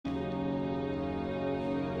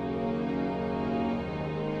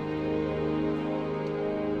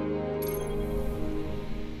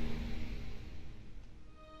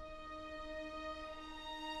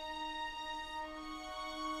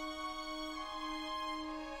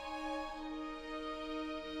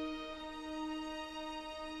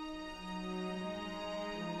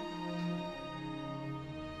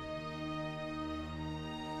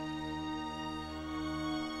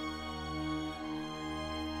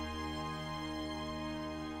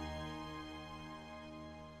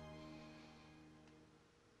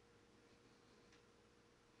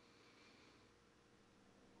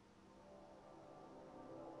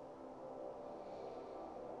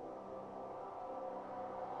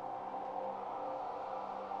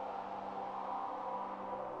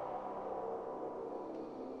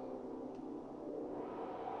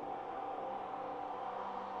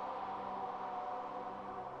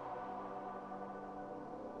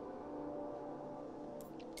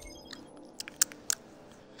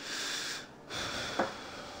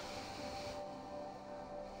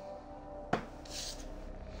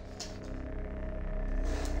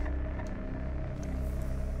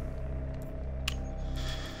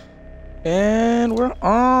And we're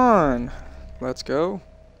on. Let's go.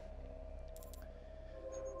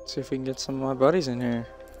 See if we can get some of my buddies in here.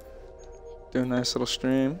 Do a nice little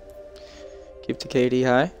stream. Keep the KD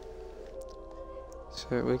high. See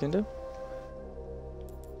what we can do.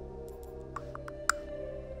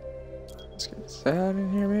 Let's get that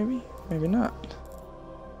in here maybe. Maybe not.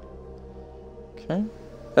 Okay.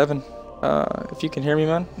 Evan, if you can hear me,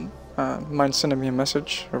 man, mind sending me a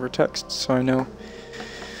message over text so I know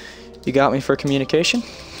you got me for communication.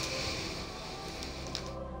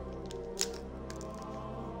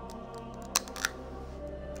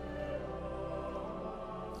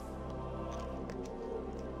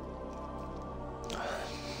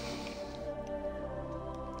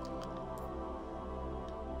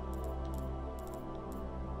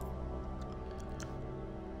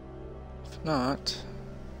 If not,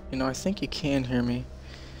 you know, I think you can hear me.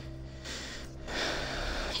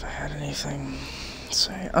 If I had anything to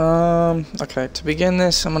say. Okay, to begin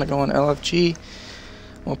this, I'm gonna go on LFG.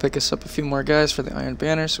 We'll pick us up a few more guys for the Iron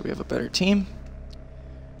Banner so we have a better team.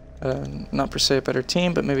 Not per se a better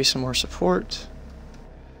team, but maybe some more support.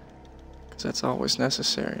 Because that's always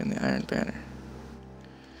necessary in the Iron Banner.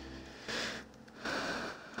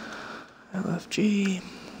 LFG.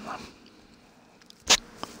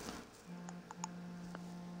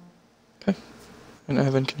 Okay. And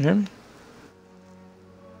Evan can hear me.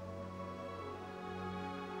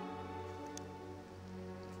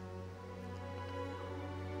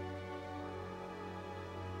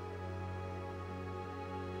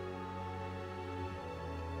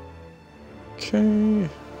 Okay,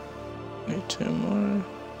 need two more.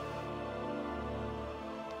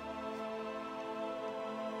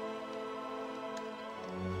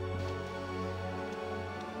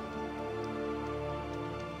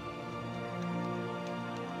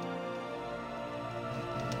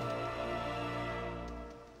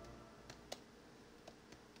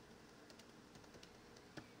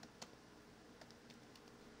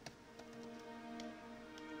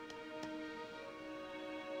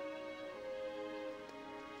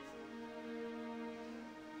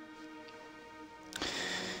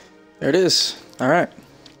 There it is. All right.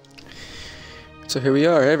 So here we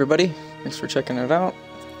are. Hey, everybody. Thanks for checking it out.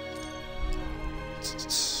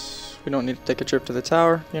 We don't need to take a trip to the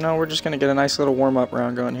tower. You know, we're just going to get a nice little warm-up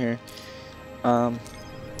round going here.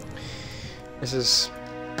 This is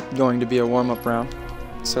going to be a warm-up round,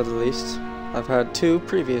 to say the least. I've had two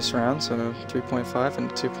previous rounds, so 3.5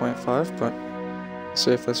 and 2.5, but let's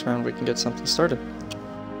see if this round we can get something started.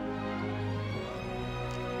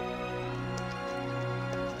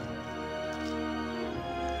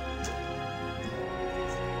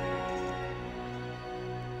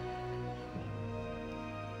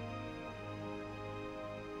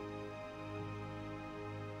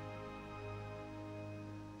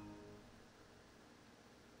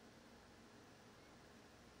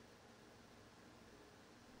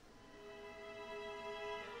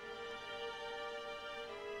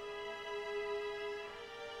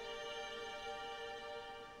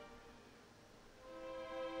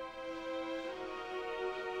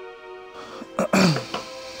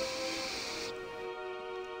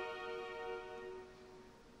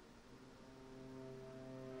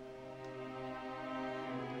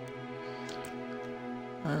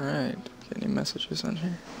 Alright, any messages on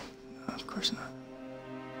here? No, of course not.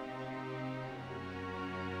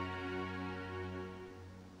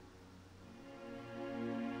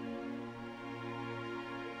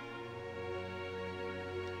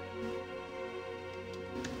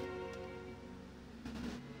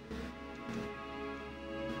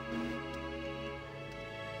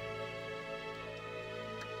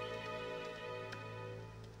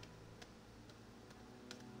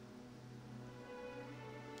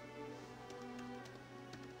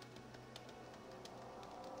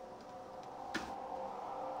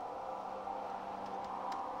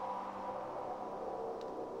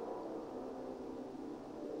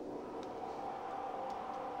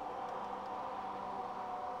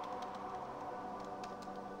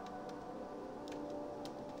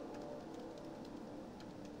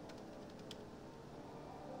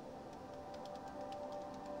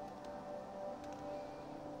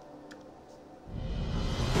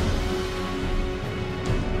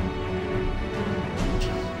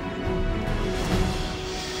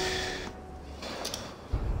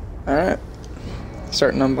 Alright,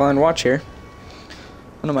 starting on Blind Watch here.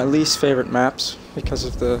 One of my least favorite maps because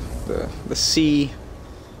of the sea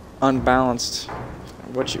unbalanced,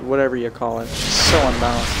 whatever you call it. It's so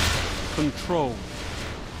unbalanced. Control.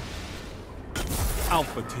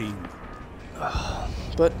 Alpha team.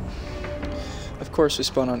 But of course we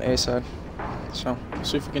spawn on A side. So, we'll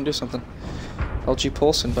see if we can do something. LG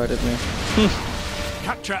Pulse invited me.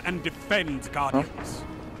 Capture and defend, Guardians.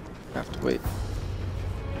 I have to wait.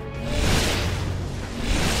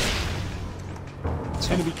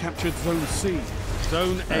 Enemy captured Zone C.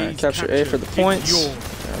 Zone A. Capture A for the points.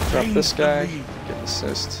 Drop this guy. Get an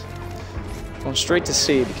assist. Going straight to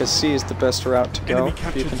C because C is the best route to go.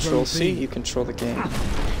 If you control C, you control the game.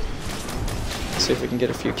 Let's see if we can get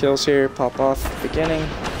a few kills here. Pop off at the beginning.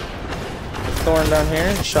 Thorn down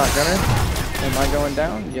here, shotgunner. Am I going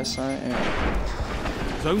down? Yes, I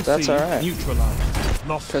am. Zone That's C alright.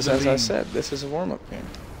 Neutralized. Because as I said, this is a warm-up game.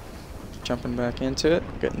 Jumping back into it,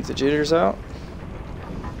 getting the jitters out,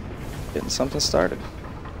 getting something started.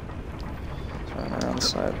 Trying around the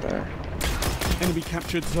side there. Enemy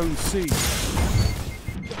captured Zone C.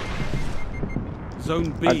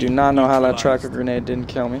 Zone B. I do not know how that tracker grenade didn't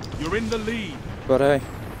kill me. You're in the lead. But hey,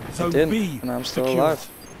 Zone it didn't, B and I'm still secure. alive.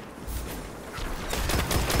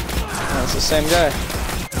 That's the same guy.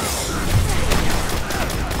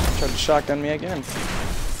 Tried to shotgun me again.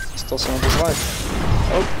 Stole some of his life.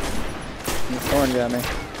 Oh, and the Thorn got me.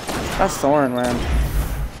 That Thorn, man.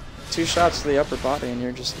 2 shots to the upper body and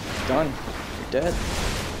you're just done. You're dead.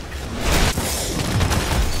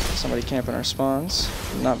 Somebody camping our spawns.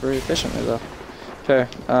 Not very efficiently though. Okay,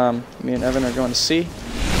 me and Evan are going to C.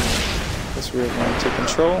 Guess we are going to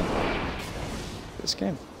control this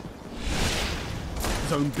game.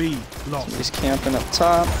 Zone B lost. He's camping up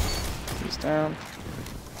top. He's down.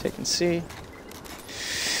 Taking C.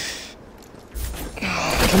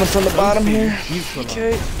 Coming from the bottom here.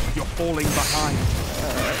 Okay. You're falling behind.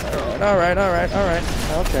 Alright.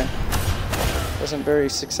 Okay. Wasn't very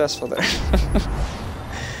successful there.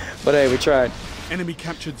 But hey, we tried. Enemy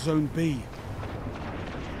captured Zone B.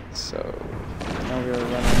 So, now we are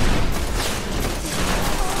running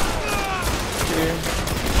here.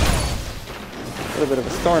 A little bit of a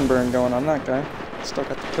thorn burn going on that guy. Still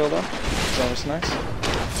got the kill though. It's always nice.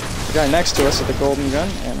 The guy next to us with the golden gun,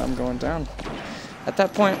 and I'm going down. At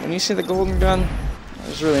that point, when you see the golden gun,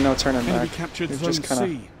 there's really no turning Enemy back. captured You're Zone just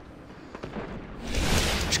C.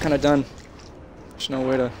 kind of done. There's no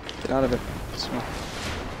way to get out of it. So.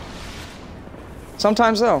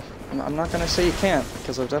 Sometimes though, I'm not gonna say you can't,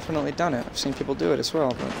 because I've definitely done it. I've seen people do it as well,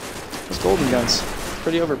 but those golden guns,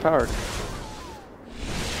 pretty overpowered.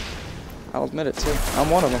 I'll admit it too. I'm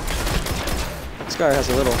one of them. This guy has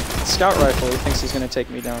a little scout rifle he thinks he's gonna take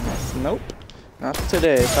me down with. Nope. Not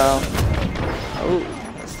today, pal. Oh,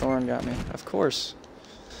 that Thorn got me. Of course.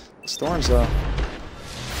 Those Thorns though.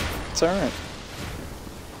 It's alright.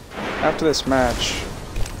 After this match,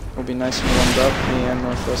 we'll be nice and warmed up, me and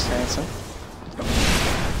Northwest Hansen.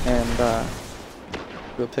 And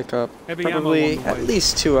we'll pick up probably at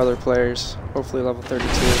least 2 other players, hopefully level 32.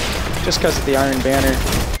 Just because of the Iron Banner,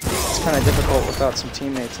 it's kind of difficult without some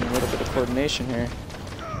teammates and a little bit of coordination here.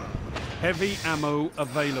 Heavy ammo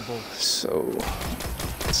available. So,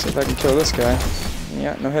 let's see if I can kill this guy.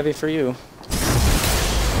 Yeah, no heavy for you.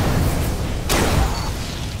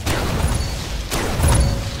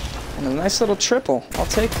 And a nice little triple. I'll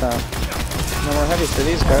take that. No more heavy for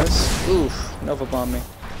these guys. Oof, Nova bombed me.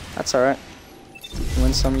 That's alright. You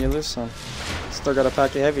win some, you lose some. Still got a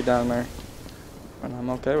pack of heavy down there. And I'm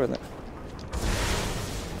okay with it.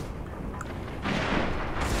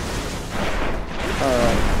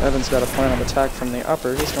 Alright, Evan's got a plan of attack from the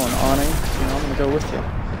upper. He's going awning. You know, I'm gonna go with you.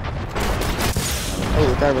 Oh,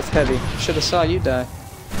 the guy with heavy. Should have saw you die.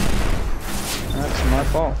 That's my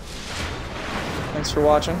fault. Thanks for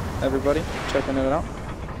watching, everybody. Checking it out.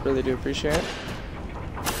 Really do appreciate it.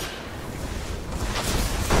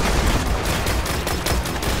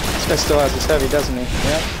 This guy still has his heavy, doesn't he?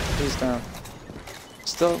 Yeah, he's down.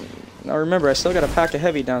 Still, now remember, I still got a pack of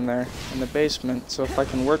heavy down there in the basement, so if I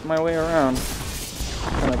can work my way around,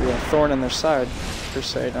 I'm gonna be a thorn in their side, per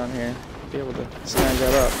se, down here. Be able to stand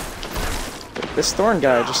that up. But this Thorn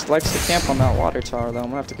guy just likes to camp on that water tower, though. I'm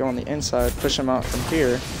gonna have to go on the inside, push him out from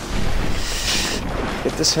here.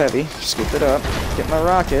 Get this heavy, scoop it up, get my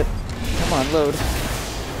rocket. Come on, load.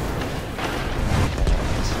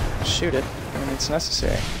 Shoot it when it's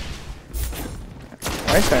necessary.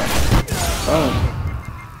 Right there. Boom.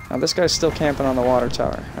 Now this guy's still camping on the water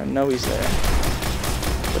tower. I know he's there.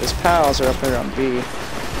 But his pals are up there on B.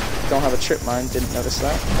 Don't have a trip mine, didn't notice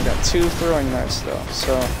that. I got 2 throwing knives though,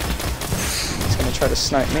 so he's gonna try to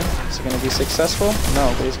snipe me. Is he gonna be successful?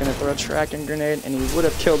 No, but he's gonna throw a tracking grenade and he would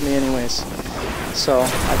have killed me anyways. So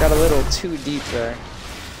I got a little too deep there.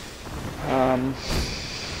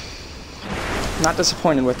 Not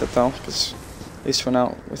disappointed with it though, because at least went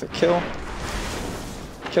out with a kill.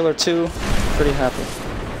 Kill or 2, pretty happy.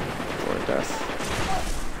 Or death.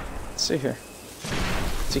 Let's see here.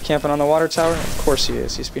 Is he camping on the water tower? Of course he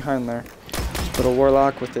is. He's behind there. Little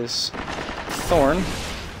warlock with his thorn.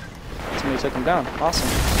 Somebody took him down. Awesome.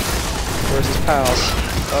 Where's his pals?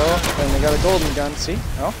 Oh, and they got a golden gun. See?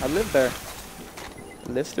 Oh, I lived there.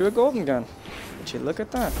 Lived through a golden gun. Would you look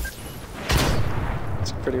at that?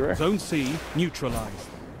 It's pretty rare. Zone C neutralized.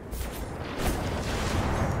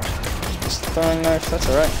 Just throwing knife. That's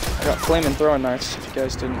alright. I got flaming throwing knives, if you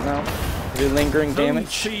guys didn't know. Do lingering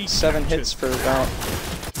damage. 7 hits for about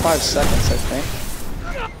 5 seconds, I think.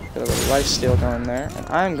 Got a little lifesteal going there. And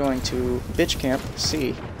I'm going to bitch camp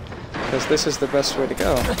C, because this is the best way to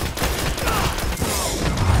go.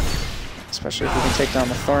 Especially if we can take down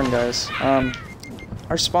the thorn guys.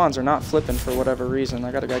 Our spawns are not flipping for whatever reason.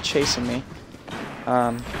 I got a guy chasing me.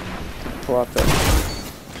 Pull out the...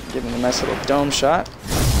 Give him a nice little dome shot.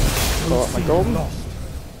 Pull out my golden. Let's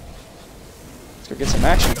go get some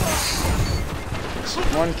action.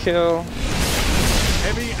 One kill.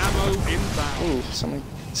 Heavy ammo inbound. Ooh, someone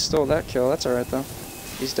stole that kill. That's alright though.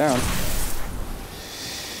 He's down.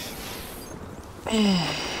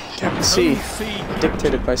 Captain C.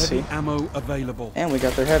 Dictated by C. Ammo available. And we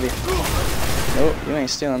got their heavy. Nope, you ain't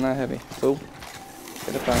stealing that heavy. Fool.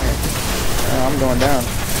 Get up out here. Oh, I'm going down.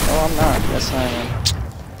 Oh, I'm not. Yes, I am.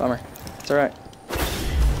 Bummer. It's alright.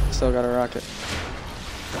 Still got a rocket.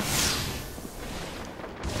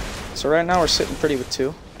 So right now we're sitting pretty with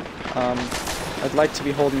 2. I'd like to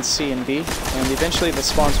be holding C and B, and eventually the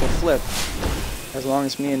spawns will flip, as long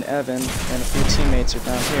as me and Evan and a few teammates are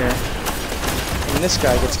down here. And this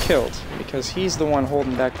guy gets killed, because he's the one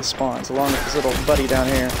holding back the spawns, along with his little buddy down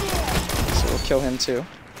here. So we'll kill him too.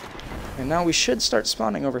 And now we should start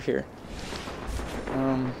spawning over here.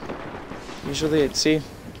 Usually, see,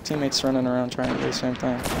 teammates running around trying to do the same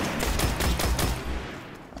thing.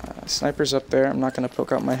 Sniper's up there. I'm not going to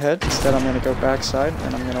poke out my head. Instead, I'm going to go backside,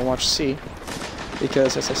 and I'm going to watch C.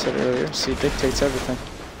 Because, as I said earlier, C dictates everything.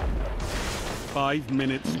 5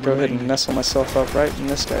 minutes. Go ahead and nestle myself up right in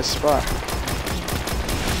this guy's spot.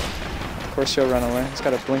 Of course, he'll run away. He's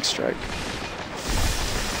got a blink strike.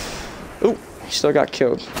 Ooh, he still got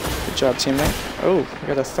killed. Good job, teammate. Oh, we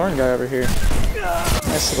got a thorn guy over here.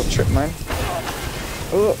 Nice little trip mine.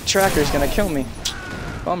 Oh, tracker's going to kill me.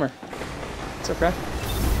 Bummer. It's okay.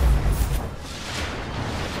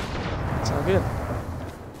 It's all good.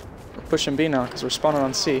 We're pushing B now because we're spawning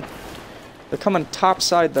on C. They're coming top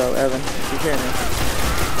side though, Evan, if you hear me.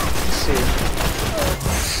 Let's see.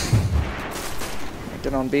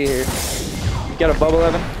 Get on B here. You got a bubble,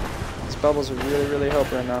 Evan? These bubbles would really, really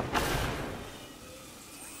help right now.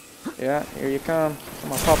 Yeah, here you come.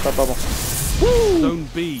 Come on, pop that bubble. Woo! Zone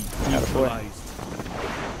B neutralized.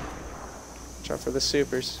 Try for the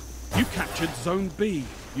supers. You captured Zone B.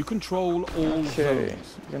 You control all Okay,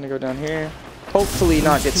 zones. we're gonna go down here. Hopefully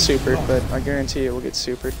not get supered, but I guarantee it will get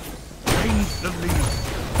supered. Gain the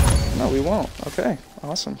lead. No, we won't. Okay,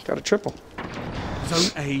 awesome. Got a triple.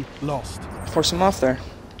 Zone A lost. Force him off there.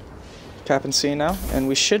 Cap and C now, and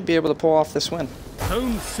we should be able to pull off this win.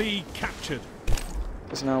 Zone C captured.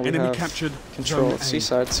 Because now we Enemy have captured control Zone of C A.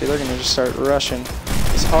 side. See, they're gonna just start rushing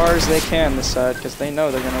as hard as they can this side, because they know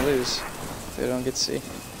they're gonna lose if they don't get C.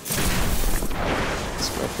 Let's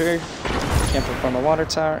go up here. Camp up on the water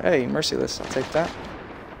tower. Hey, merciless. I'll take that.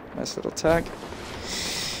 Nice little tag.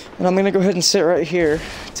 And I'm gonna go ahead and sit right here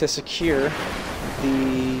to secure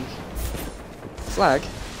the flag.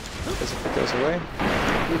 Because if it goes away,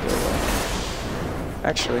 we go away.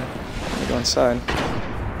 Actually, let me go inside.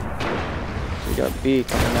 We got B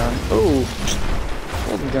coming down. Oh,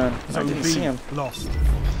 golden gun. I didn't see him. Lost.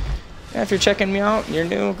 Yeah, if you're checking me out, you're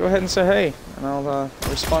new, go ahead and say hey, and I'll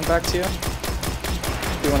respond back to you.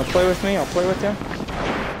 If you want to play with me, I'll play with you.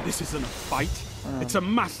 This isn't a fight. It's a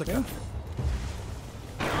massacre.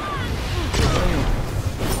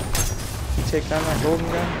 He take down that golden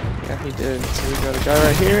gun? Yeah, he did. So we got a guy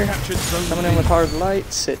right here coming in with hard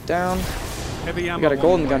light. Sit down. We got a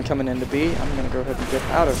golden gun coming into B. I'm gonna go ahead and get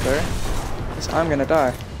out of there. Cause I'm gonna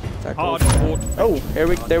die. That golden gun. Oh,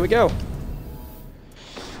 there we go.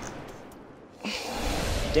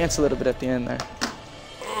 Dance a little bit at the end there.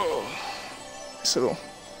 So it'll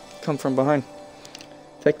come from behind.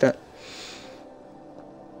 Take that.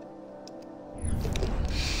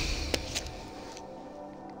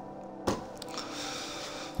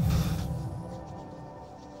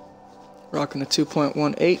 Rocking a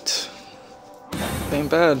 2.18. Ain't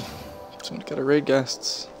bad. Somebody got a raid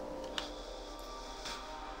guests.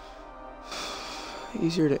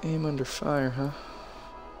 Easier to aim under fire, huh?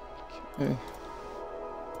 Okay.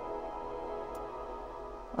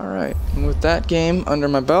 Alright, and with that game under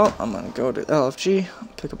my belt, I'm gonna go to LFG,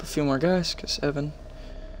 pick up a few more guys, because Evan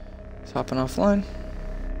is hopping offline.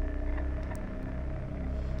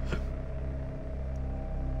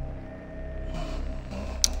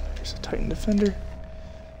 Titan defender.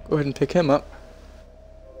 Go ahead and pick him up.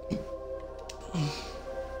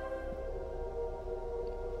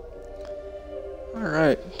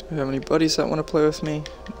 Alright, do we have any buddies that want to play with me?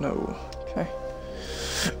 No. Okay.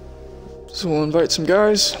 So we'll invite some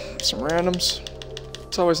guys, some randoms.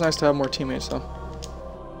 It's always nice to have more teammates though.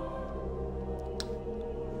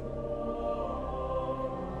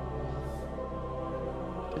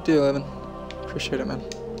 Good deal, Evan. Appreciate it, man.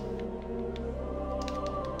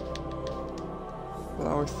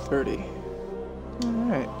 Flower 30.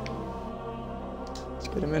 Alright. Let's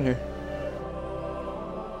get him in here.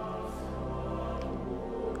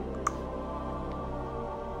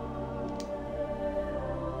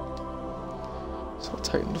 So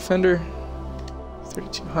Titan defender.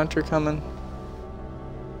 32 hunter coming.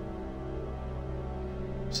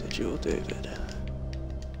 Residual David.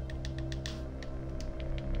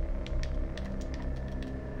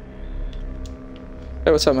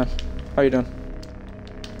 Hey, what's up, man? How you doing?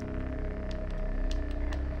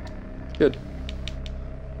 Good.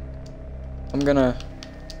 I'm gonna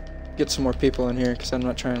get some more people in here because I'm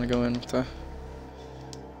not trying to go in with a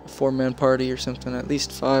 4-man party or something. At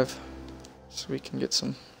least 5, so we can get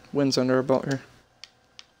some wins under our belt here.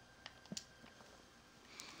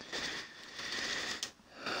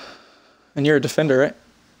 And you're a defender, right?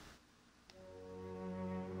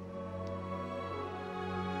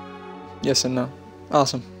 Yes and no.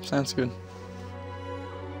 Awesome. Sounds good.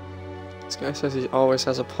 This guy says he always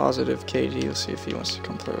has a positive KD. We'll see if he wants to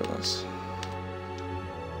come play with us.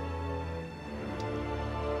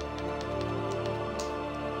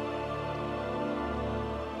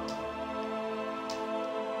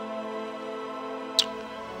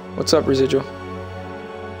 What's up, Residual?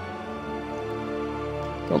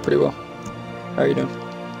 Going pretty well. How are you doing?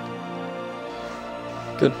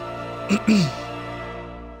 Good.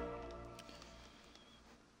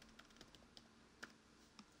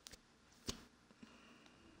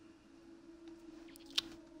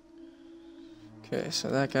 Okay, so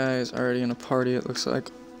that guy is already in a party, it looks like.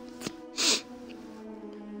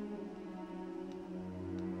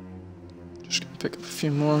 Just gonna pick up a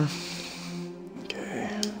few more.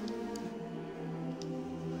 Okay.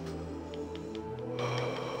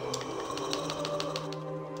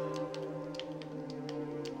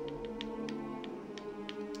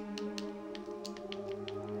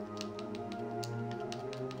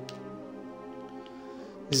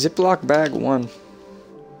 Ziploc bag 1.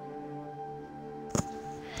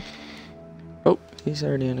 Oh, he's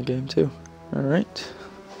already in a game too. Alright.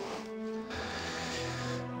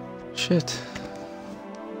 Shit.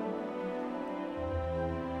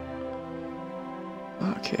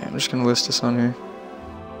 Okay, I'm just gonna list this on here.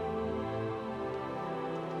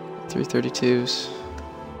 332s.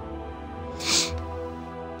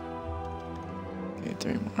 Okay,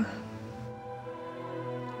 3 more.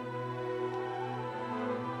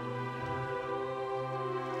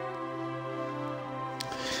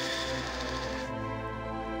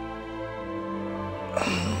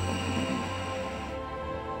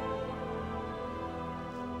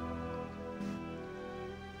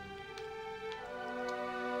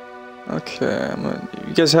 Okay,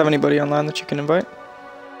 you guys have anybody online that you can invite?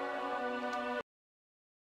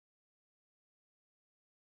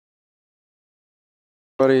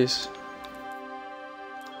 Buddies.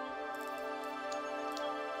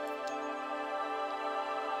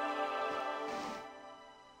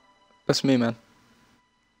 That's me, man.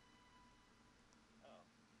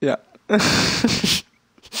 Yeah.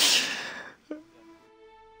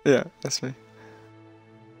 Yeah, that's me.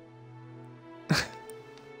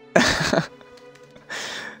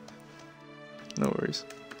 No worries.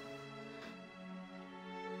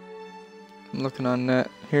 I'm looking on net.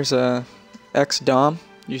 Here's a X-Dom.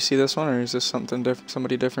 You see this one, or is this something different?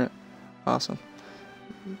 Somebody different? Awesome.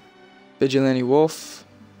 Vigilante Wolf.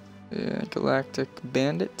 Yeah, Galactic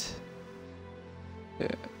Bandit. Yeah.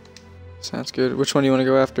 Sounds good. Which one do you want to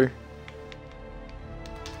go after?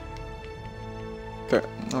 Okay,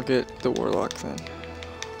 I'll get the Warlock then.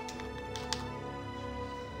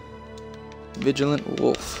 Vigilant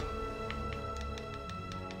Wolf.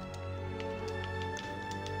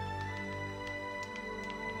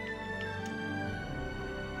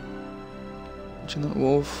 Vigilant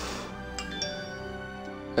Wolf.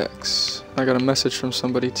 X. I got a message from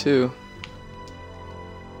somebody too.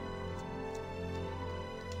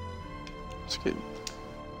 That's good.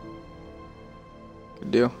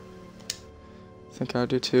 Good deal. I think I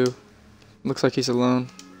do too. Looks like he's alone.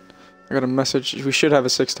 I got a message. We should have a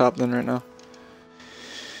 6 top then right now.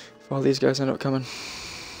 If all these guys end up coming.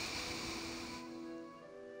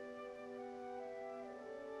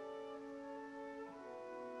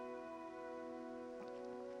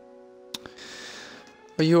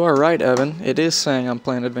 Oh, you are right, Evan. It is saying I'm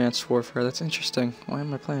playing Advanced Warfare. That's interesting. Why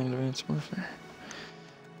am I playing Advanced Warfare?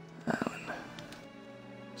 Alan.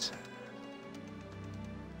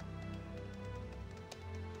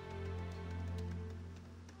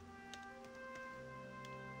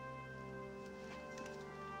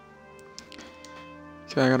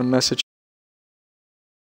 Okay, I got a message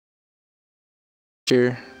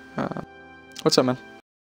here. What's up, man?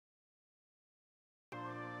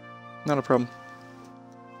 Not a problem.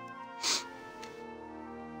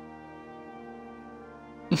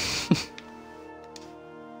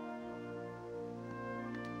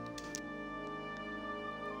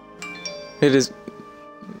 It is.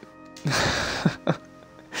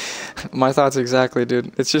 My thoughts exactly,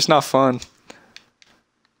 dude. It's just not fun.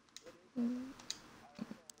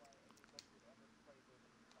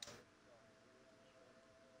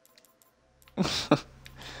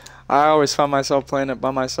 I always found myself playing it by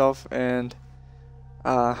myself, and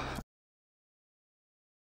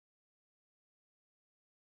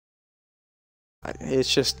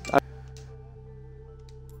it's just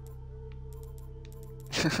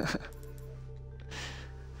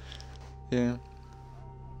yeah.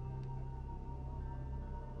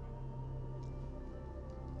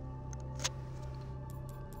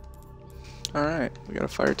 Alright, we got a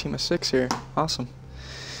fire team of 6 here. Awesome.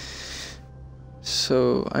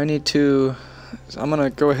 So I'm gonna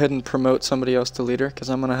go ahead and promote somebody else to leader, because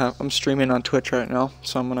I'm streaming on Twitch right now,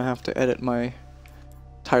 so I'm gonna have to edit my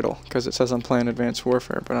title because it says I'm playing Advanced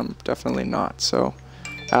Warfare, but I'm definitely not. So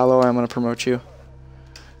Aloe, I'm gonna promote you.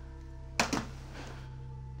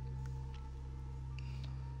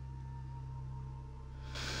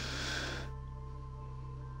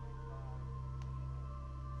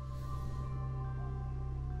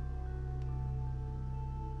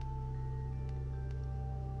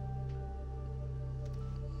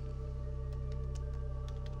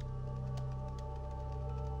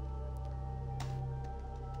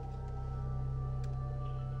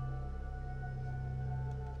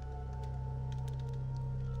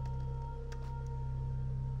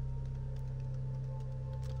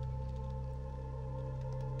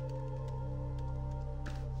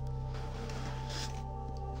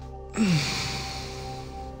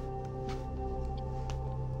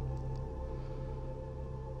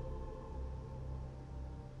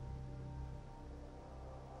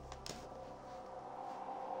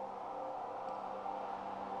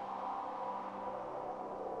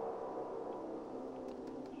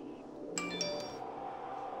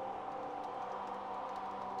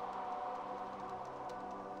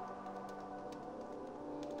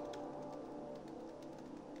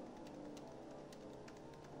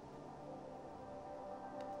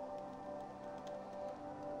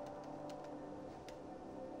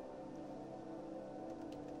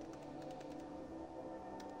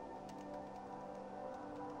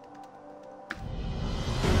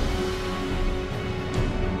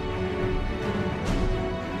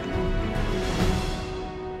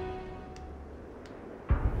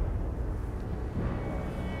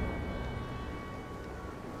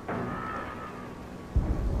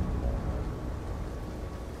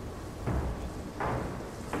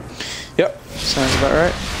 Yep, sounds about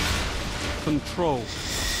right. Control.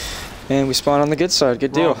 And we spawn on the good side.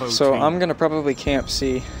 Good deal. Bravo So team. I'm gonna probably camp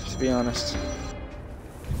C, to be honest.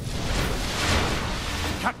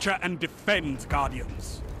 Capture and defend,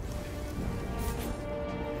 Guardians.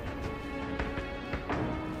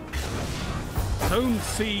 Zone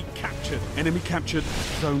C captured. Enemy captured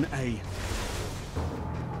Zone A.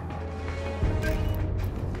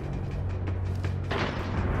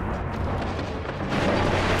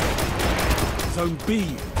 Zone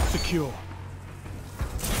B secure.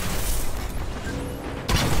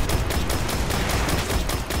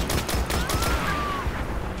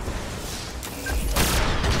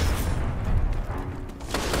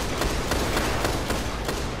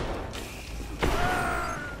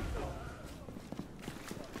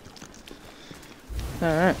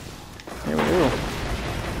 Alright. Here we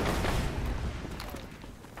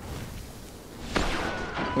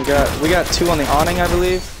go. We got 2 on the awning, I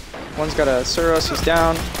believe. One's got a Suros, he's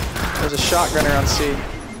down. There's a shotgunner on C.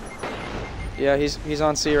 Yeah, he's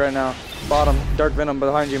on C right now. Bottom, Dark Venom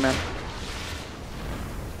behind you, man.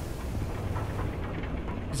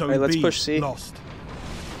 Zone Hey, let's B push C. lost.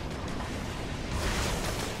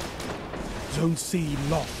 Zone C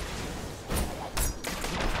lost.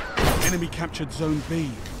 Enemy captured Zone B.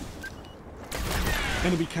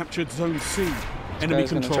 Enemy captured Zone C. Enemy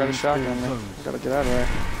This guy's gonna try to shotgun me. Gotta get out of there.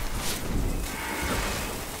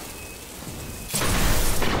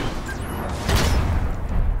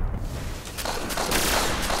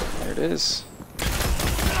 There it is.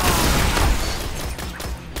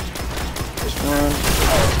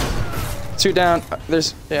 1. 2 down.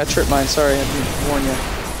 There's, yeah, trip mine. Sorry, I didn't warn you.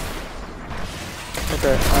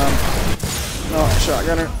 Okay, no,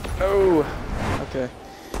 shotgunner. Oh, okay.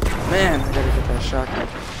 Man, I gotta get that shotgun.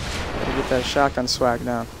 Gotta get that shotgun swag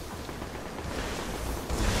down.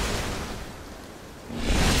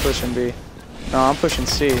 Pushing B. No, I'm pushing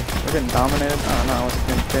C. We're getting dominated. Oh no, I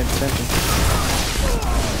wasn't paying attention.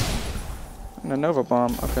 And a Nova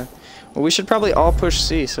bomb. Okay. Well, we should probably all push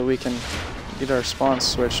C so we can get our spawns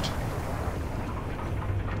switched.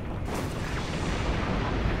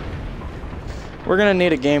 We're gonna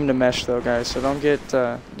need a game to mesh though, guys, so don't get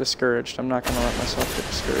discouraged. I'm not gonna let myself get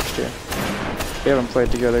discouraged here. We haven't played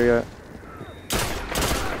together yet.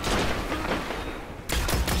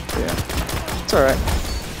 Yeah. It's alright.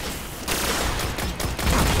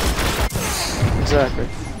 Exactly.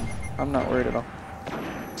 I'm not worried at all.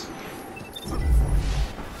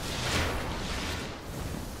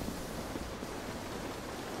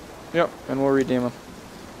 Yep, and we'll redeem him.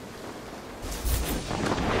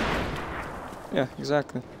 Yeah,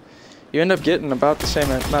 exactly. You end up getting about the same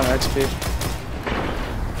amount of XP.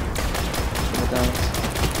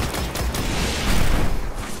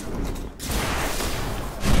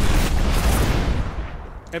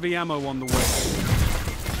 Heavy ammo on the way.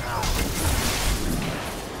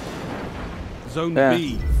 Zone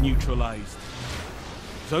B neutralized.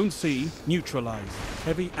 Zone C neutralized.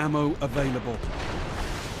 Heavy ammo available.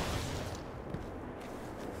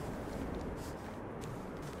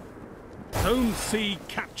 Zone C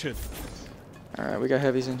captured. Alright, we got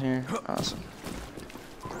heavies in here. Awesome.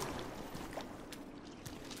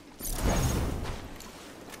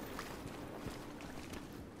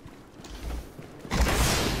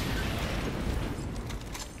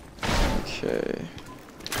 Okay.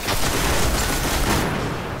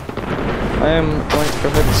 I am going to go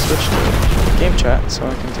ahead and switch to game chat so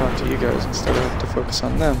I can talk to you guys instead of to focus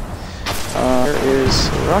on them. There is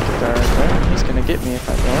a rocket guy right there. He's gonna get me if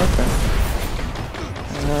I go up there.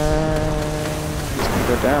 He's gonna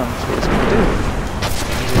go down. That's what he's gonna do.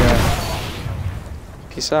 Yeah.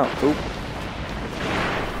 Peace out. Oop.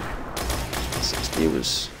 6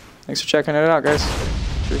 viewers. Thanks for checking it out, guys.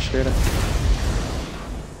 Appreciate it.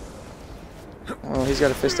 Well, he's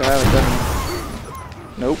got a fist of havoc, doesn't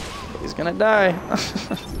he? Nope. He's gonna die.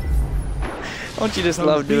 Don't you just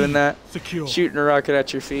love doing that? Secure. Shooting a rocket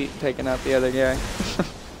at your feet, taking out the other guy.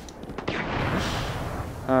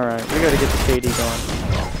 Alright, we gotta get the KD going.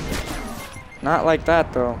 Not like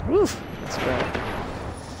that, though. Woof. That's bad.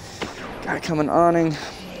 Guy coming awning.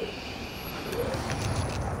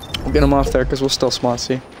 We'll get him off there because we'll still spawn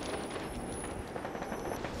C.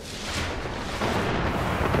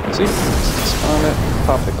 See? Spawn it.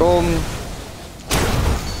 Pop the golden.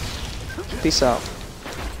 Peace out.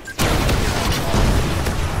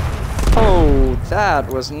 Oh, that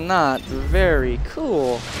was not very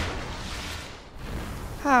cool.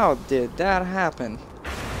 How did that happen?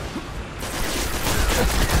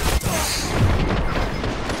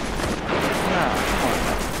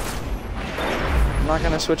 I'm not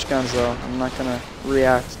gonna switch guns though. I'm not gonna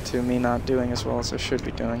react to me not doing as well as I should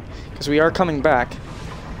be doing. Because we are coming back.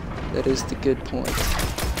 That is the good point.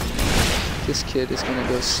 This kid is gonna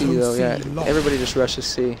go C though, yeah. Everybody just rushes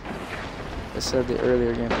C. I said the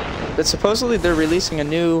earlier game. But supposedly they're releasing a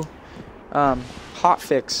new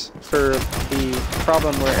hotfix for the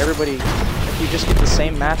problem where everybody, if you just get the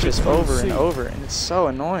same matches over and over, and it's so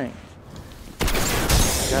annoying.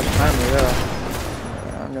 Got behind me though.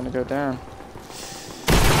 Yeah, I'm gonna go down.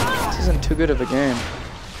 This isn't too good of a game,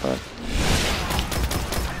 but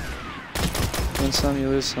win some, you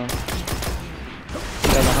lose some.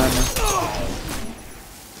 Got behind me.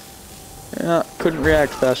 Yeah, couldn't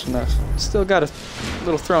react fast enough. Still got a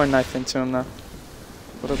little throwing knife into him though. A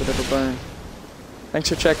little bit of a burn. Thanks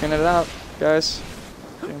for checking it out, guys.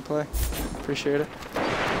 Gameplay. Appreciate it.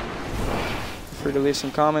 Feel free to leave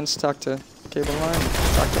some comments, talk to Cable Line,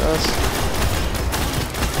 talk to us.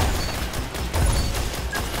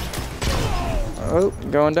 Oh,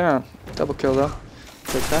 going down. Double kill though.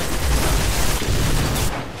 Take that.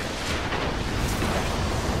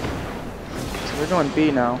 So we're going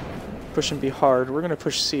B now. Pushing B hard. We're gonna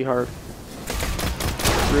push C hard.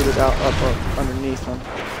 Root it out up underneath him.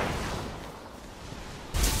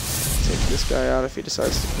 Take this guy out if he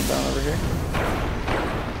decides to come down over here.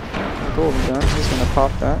 Golden gun. He's gonna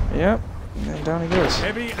pop that. Yep. And then down he goes.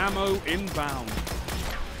 Heavy ammo inbound.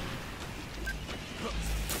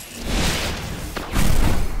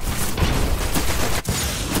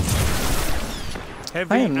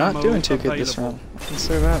 Heavy I am not ammo doing too good available. this round. I can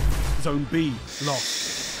say that. Zone B lost.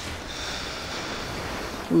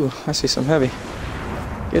 Ooh, I see some heavy.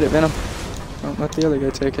 Get it, Venom. Don't let the other guy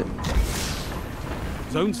take it.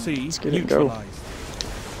 Zone C Let's get it go. neutralized.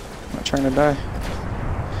 I'm not trying to die.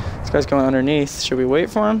 This guy's going underneath. Should we wait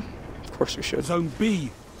for him? Of course we should. Zone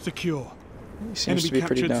B secure. He seems Enemy to be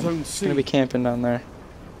pretty captured dumb. Zone He's C. gonna be camping down there.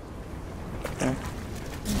 Okay.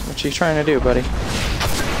 What you trying to do, buddy?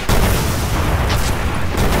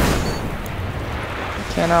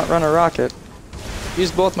 Can't outrun a rocket.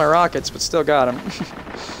 Used both my rockets, but still got him.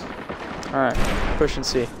 Alright, push and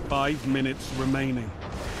see. 5 minutes remaining.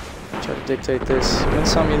 Try to dictate this. Win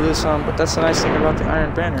some, you lose some, but that's the nice thing about the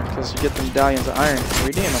Iron Banner, because you get the medallions of iron and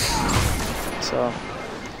redeem them. So,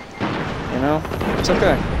 you know, it's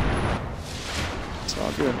okay. It's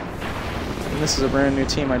all good. And this is a brand new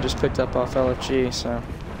team I just picked up off LFG, so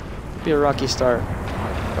it'll be a rocky start.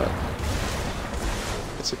 But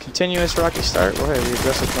it's a continuous rocky start. Well, hey, we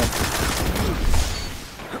aggressive them.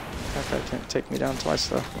 That guy can't take me down twice,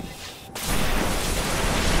 though.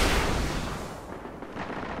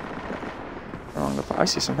 I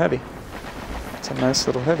see some heavy. It's a nice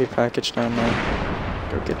little heavy package down there.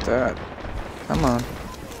 Go get that. Come on.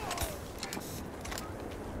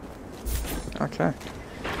 Okay.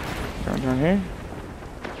 Going down here.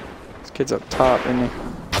 This kid's up top, isn't he?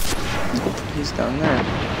 He's down there.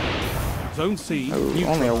 Zone C Oh,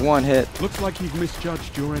 only a one hit. Looks like you've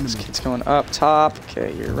misjudged your enemy. This kid's going up top.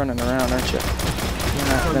 Okay, you're running around, aren't you? You're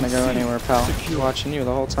not gonna go anywhere, pal. He's watching you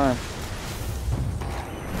the whole time.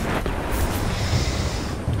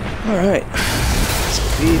 Alright.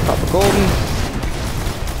 Let's be Papa Golden.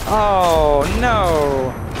 Oh,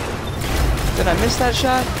 no! Did I miss that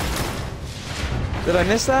shot? Did I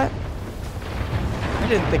miss that? I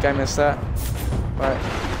didn't think I missed that. But,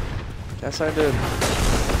 guess I did.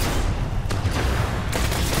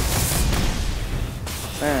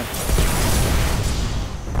 Man.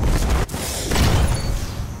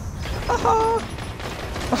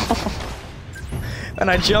 And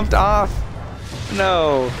I jumped off.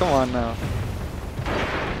 No, come on now.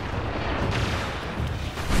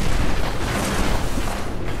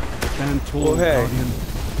 Well, hey,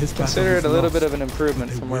 consider it a little bit of an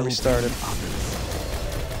improvement from where we started.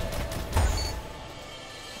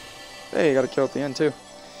 Hey, you got a kill at the end too.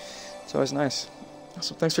 It's always nice.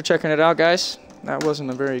 So thanks for checking it out, guys. That wasn't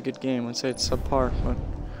a very good game. I'd say it's subpar, but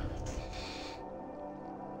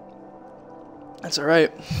that's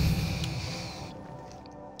alright.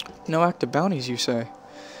 No active bounties, you say?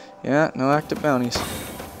 Yeah, no active bounties.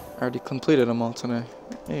 I already completed them all today.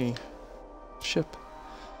 Hey, ship.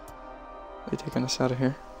 Are they taking us out of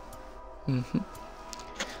here?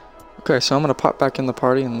 Okay, so I'm gonna pop back in the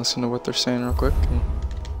party and listen to what they're saying real quick and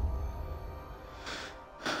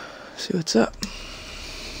see what's up.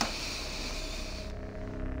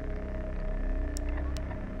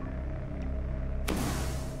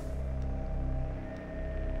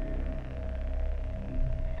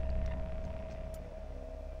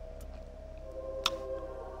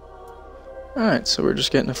 Alright, so we're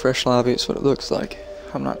just getting a fresh lobby. It's what it looks like.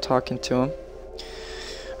 I'm not talking to them.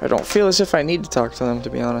 I don't feel as if I need to talk to them, to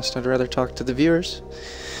be honest. I'd rather talk to the viewers.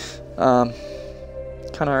 Kind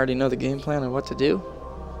of already know the game plan and what to do.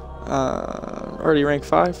 Already rank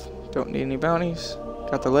 5. Don't need any bounties.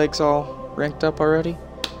 Got the legs all ranked up already.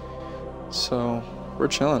 So, we're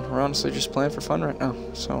chilling. We're honestly just playing for fun right now.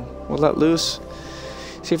 So, we'll let loose.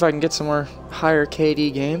 See if I can get some more higher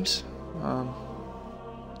KD games.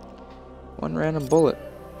 One random bullet.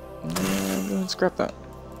 Go ahead and scrap that.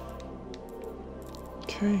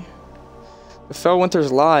 Okay. The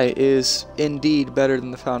Fellwinter's Lie is indeed better than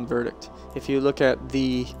the Found Verdict. If you look at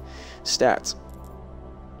the stats,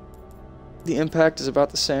 the impact is about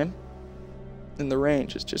the same, and the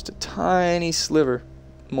range is just a tiny sliver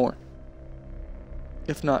more.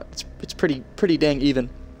 If not, it's pretty dang even.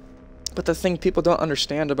 But the thing people don't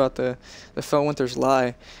understand about the Fellwinter's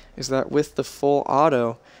Lie is that with the full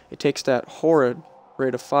auto, it takes that horrid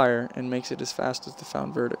rate of fire and makes it as fast as the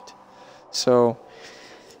Found Verdict. So,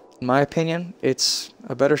 in my opinion, it's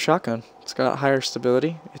a better shotgun. It's got higher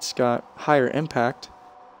stability. It's got higher impact.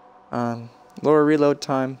 Lower reload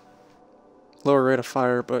time. Lower rate of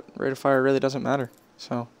fire, but rate of fire really doesn't matter.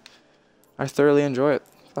 So, I thoroughly enjoy it.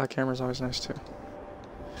 Flat camera's always nice too.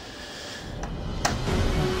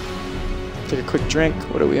 Take a quick drink.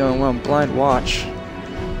 What are we on? We're on Blind Watch.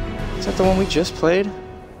 Is that the one we just played?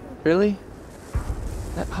 Really?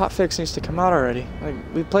 That hotfix needs to come out already. Like,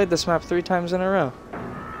 we played this map 3 times in a row.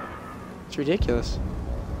 It's ridiculous.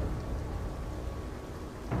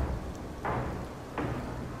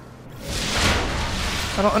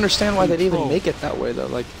 I don't understand why they'd even make it that way though.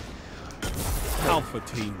 Like, Alpha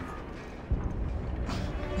team.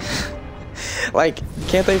 Like,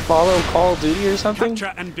 can't they follow Call of Duty or something?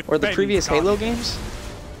 Capture and Or the defend, previous Halo Guardian. games?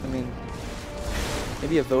 I mean,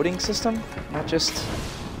 maybe a voting system? Not just...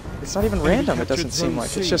 It's not even random, it doesn't seem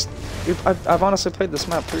like. It's just... I've honestly played this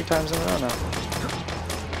map 3 times in a row now.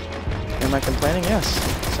 Am I complaining? Yes.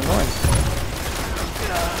 It's annoying.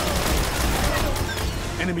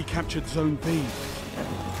 Enemy captured Zone B.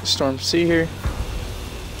 Storm C here.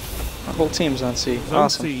 Our whole team's on C. Zone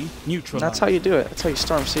Awesome. C And neutralized. that's how you do it. That's how you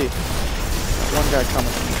storm C. One guy coming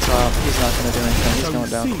from the top. He's not going to do anything. He's going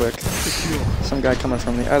down quick. Secure. Some guy coming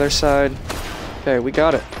from the other side. Okay, we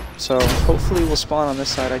got it. So hopefully we'll spawn on this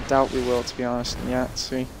side. I doubt we will, to be honest. Yeah, let's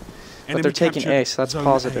see. But Enemy they're taking captured A, so that's Zone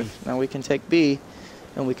positive. Now we can take B,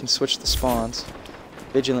 and we can switch the spawns.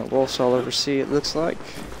 Vigilant Wolves all over C, it looks like.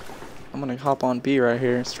 I'm going to hop on B right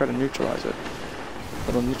here. Let's try to neutralize it. A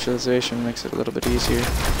little neutralization makes it a little bit easier.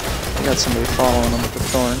 We got somebody following them with the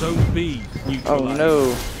Thorn. Zone B neutralized. Oh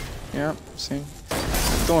no. Yeah, see?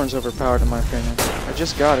 Thorn's overpowered in my opinion. I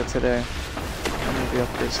just got it today. I'm going to be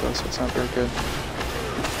upgrades though, so it's not very good.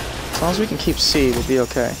 As long as we can keep C, we'll be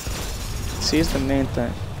okay. C is the main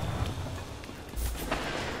thing.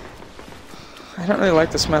 I don't really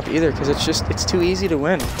like this map either because it's too easy to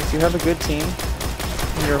win. If you have a good team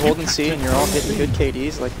and you're holding C and you're all getting good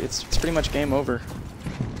KDs, like it's pretty much game over.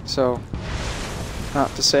 So,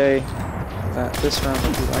 not to say that this round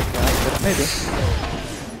will be like that, but maybe.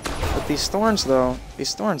 But these Thorns though,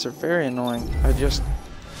 these Thorns are very annoying.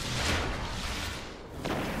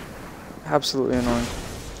 Absolutely annoying.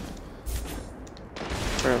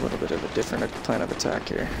 Try a little bit of a different plan of attack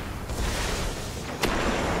here.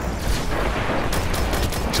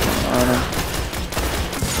 On him.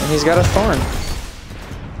 And he's got a Thorn.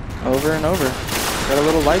 Over and over. Got a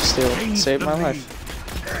little life steal. Saved my life.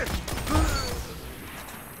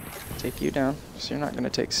 Take you down, so you're not going to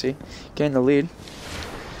take C. Gain the lead.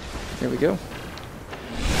 Here we go. A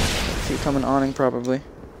few coming awning probably.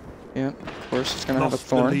 Yeah, of course. It's going to have a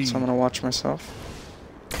Thorn, so I'm going to watch myself.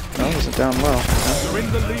 No, he's down low. You're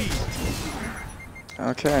in the lead.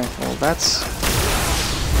 Okay, well that's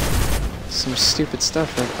some stupid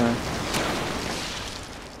stuff right there.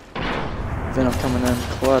 Venom coming in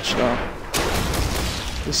clutch though.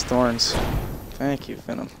 These Thorns. Thank you,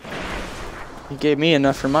 Venom. You gave me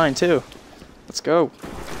enough for mine too. Let's go.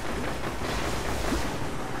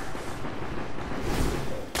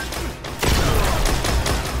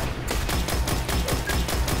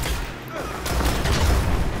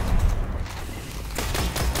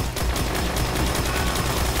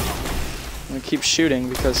 I'm gonna keep shooting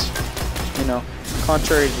because, you know,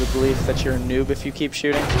 contrary to the belief that you're a noob if you keep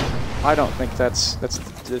shooting, I don't think that's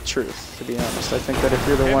the truth, to be honest. I think that if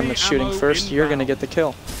you're the one that's shooting first, you're gonna get the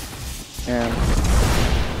kill. And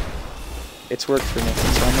it's worked for me,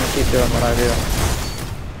 so I'm gonna keep doing what I do.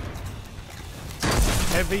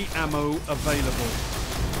 Heavy ammo available.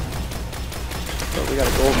 But we got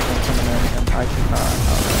a golden one coming in, and I cannot.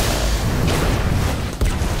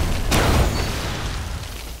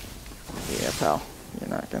 Yeah, pal, you're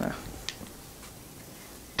not gonna.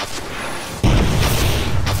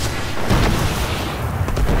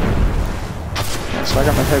 So I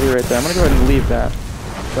got my heavy right there. I'm going to go ahead and leave that.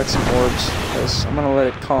 Collect some orbs, because I'm going to let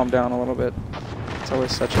it calm down a little bit. It's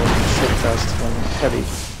always such a shit fest when heavy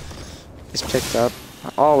is picked up.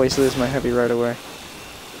 I always lose my heavy right away.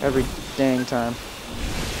 Every dang time.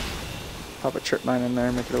 Pop a trip mine in there,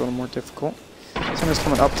 make it a little more difficult. Someone's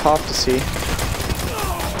coming up top to see.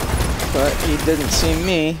 But he didn't see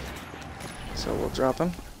me. So we'll drop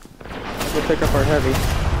him. We'll pick up our heavy.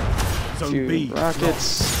 A few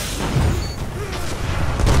rockets.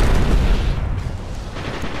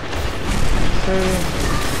 Okay.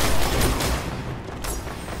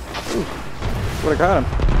 Ooh, would've got him.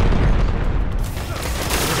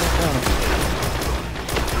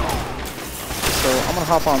 So I'm gonna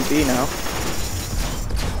hop on B now.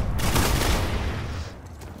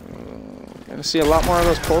 Gonna see a lot more of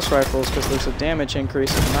those pulse rifles because there's a damage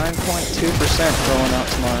increase of 9.2% going out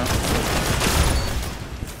tomorrow.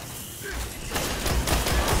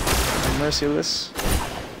 Merciless.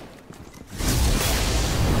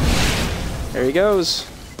 There he goes.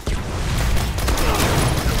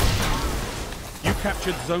 You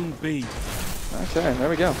captured Zone B. Okay, there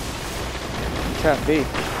we go. Cap B.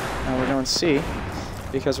 Now we're going C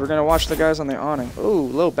because we're gonna watch the guys on the awning. Ooh,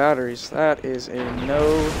 low batteries. That is a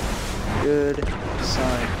no good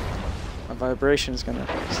sign. My vibration is gonna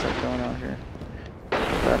start going out here.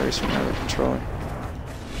 Batteries from the other controller.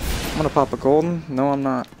 I'm gonna pop a golden. No, I'm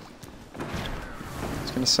not. I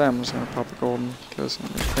was gonna say I'm just gonna pop a golden because I'm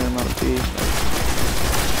gonna clear him out of B.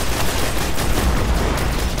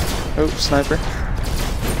 Oh, sniper.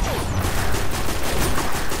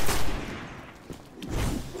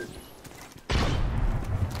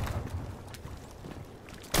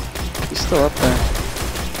 still up there.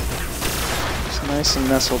 It's nice and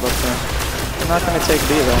nestled up there. They're not going to take B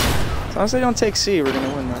though. As long as they don't take C, we're going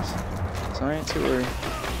to win this. So I ain't too worried.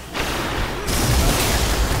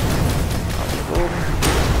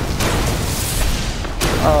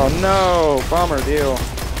 Oh no! Bummer deal.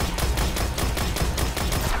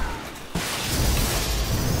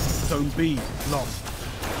 Zone B lost.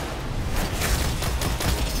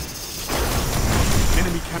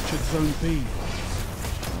 Enemy captured Zone B.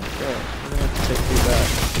 Okay, we're gonna have to take B back.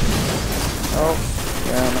 Oh,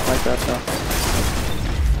 yeah, not like that though.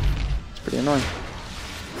 It's pretty annoying.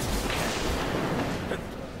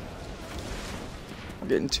 I'm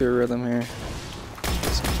getting to a rhythm here.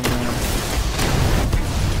 Get something going.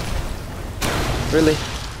 Really?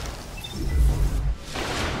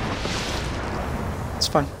 It's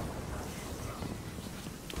fine.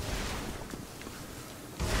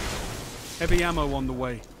 Heavy ammo on the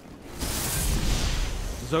way.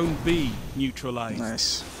 Zone B neutralized.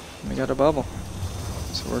 Nice. We got a bubble.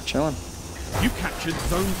 So we're chilling. You captured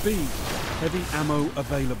Zone B. Heavy ammo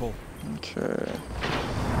available. Okay.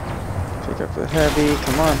 Pick up the heavy.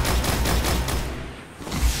 Come on.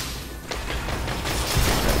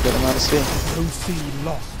 Gotta get him out of C. Zone C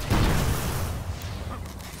lost.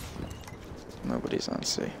 Nobody's on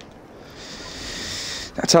C.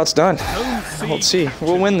 That's how it's done. Hold C.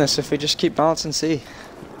 We'll win this if we just keep balancing C.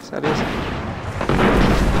 It's that easy.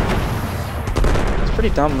 It's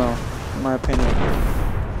pretty dumb though, in my opinion.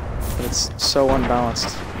 But it's so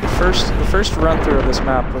unbalanced. The first run through of this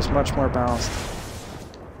map was much more balanced.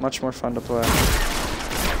 Much more fun to play.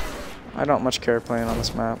 I don't much care playing on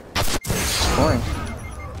this map. It's boring.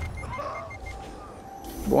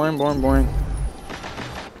 Boring, boring, boring.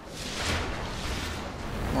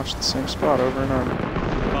 Watch the same spot over and over.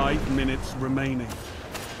 5 minutes remaining.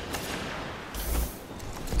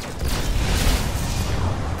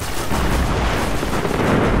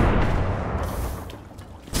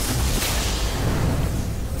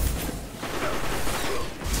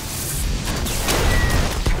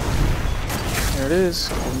 There it is.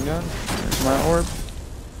 Golden gun. There's my orb.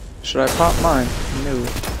 Should I pop mine? No.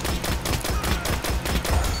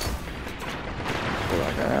 Pull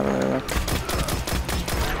that guy out of there though.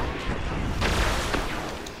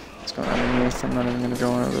 Going underneath. I'm not even gonna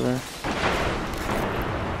go over there.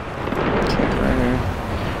 Camp right here.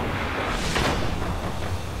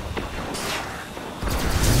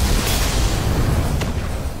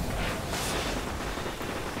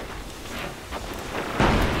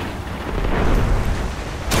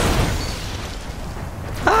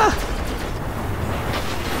 Ah!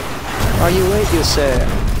 Why you wait, you say?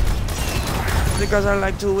 Because I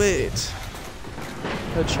like to wait.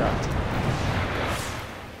 Good shot.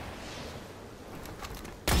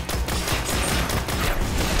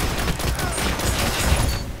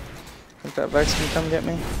 That Vex can come get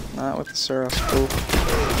me? Not with the Suros. Cool.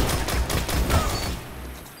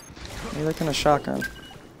 You're looking a shotgun.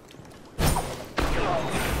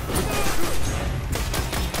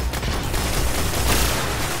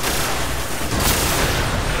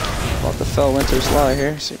 About the Fell Winter's Lie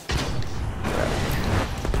here. See.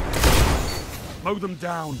 Mow them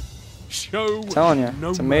down. Show. I'm telling you,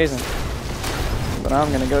 it's amazing. But I'm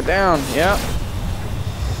gonna go down. Yep.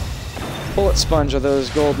 Bullet sponge of those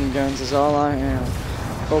golden guns is all I am.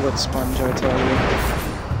 Bullet sponge, I tell you.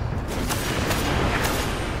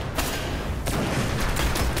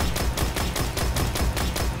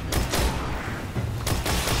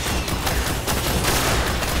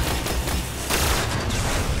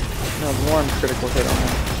 No, one critical hit on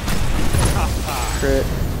that. Crit.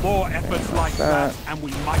 More efforts like that, and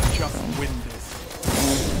we might just win this.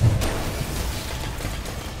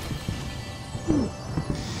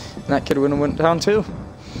 That kid would have went down too.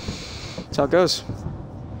 That's how it goes.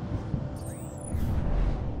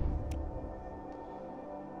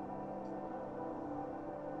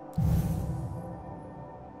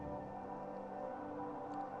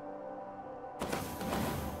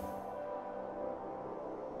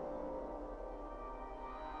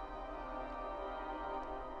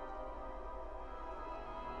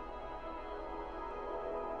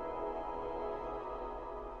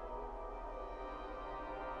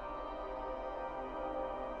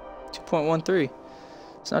 .13.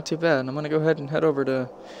 It's not too bad. I'm gonna go ahead and head over to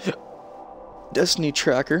Destiny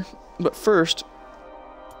Tracker, but first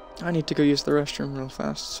I need to go use the restroom real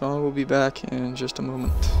fast, so I will be back in just a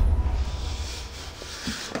moment.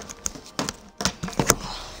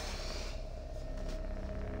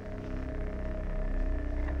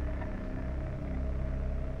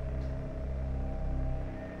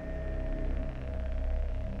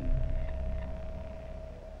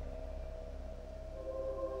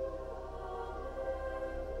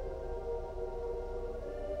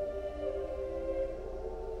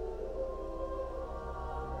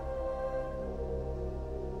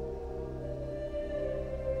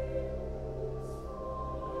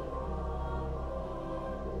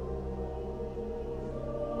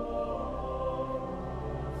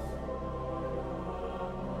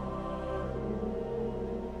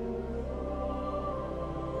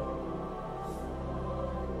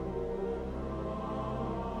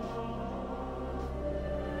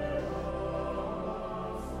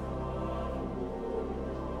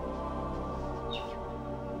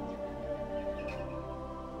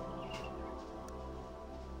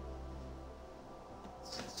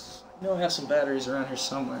 I know I have some batteries around here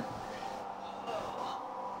somewhere.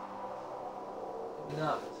 Maybe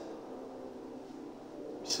not.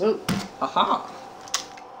 So, aha!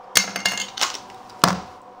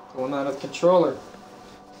 Pulling out of the controller.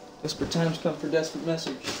 Desperate times come for desperate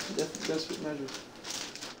message. Desperate measures.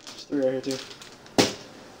 There's 3 right here too. So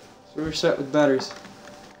we're set with batteries.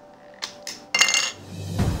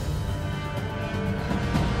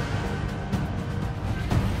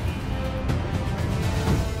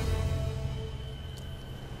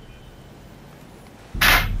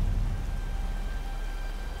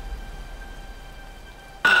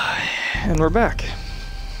 And we're back.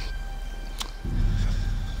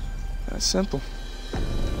 That's simple.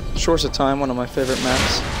 Shores of Time, one of my favorite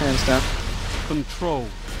maps, hands down. Control.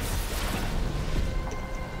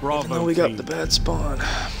 Bravo. Even though we got the bad spawn,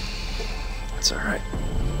 that's alright.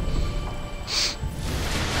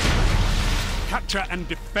 Capture and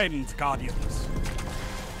defend, Guardians.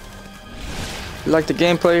 If you like the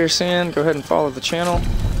gameplay you're seeing, go ahead and follow the channel.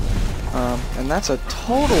 And that's a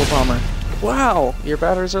total bummer. Wow, your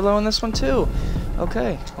batteries are low in this one too.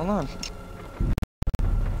 Okay, hold on.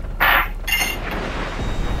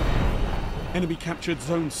 Enemy captured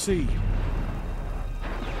Zone C.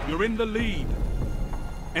 You're in the lead.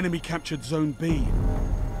 Enemy captured Zone B.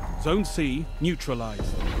 Zone C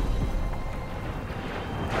neutralized.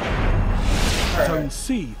 Zone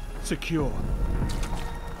C secure.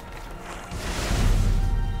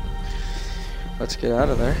 Let's get out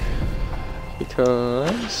of there,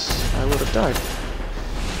 because I would have died.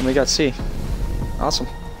 And we got C. Awesome.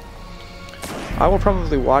 I will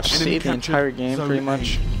probably watch C the entire game pretty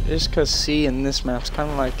much, just because C in this map's kind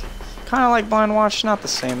of like Blind Watch. Not the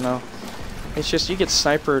same though. It's just you get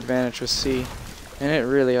sniper advantage with C, and it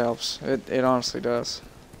really helps. It honestly does.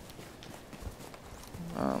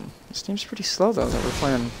 This team's pretty slow though that we're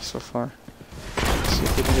playing so far. Let's see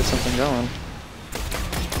if we can get something going.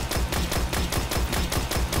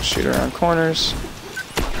 Shoot around corners.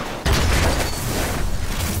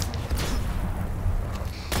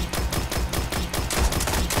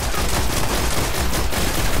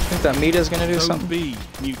 I think that Mita's gonna do something. B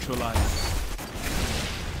neutralized.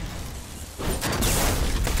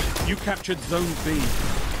 You captured Zone B.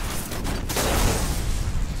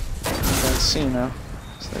 Let's see now.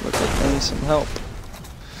 So they look like they need some help.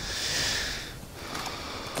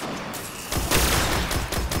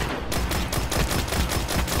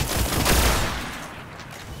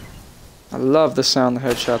 I love the sound the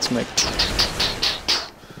headshots make. A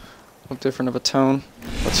little different of a tone.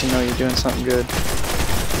 Lets you know you're doing something good.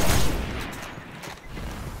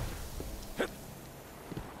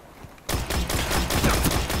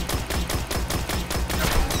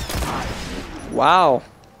 Wow.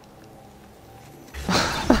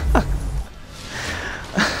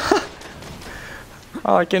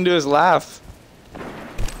 All I can do is laugh.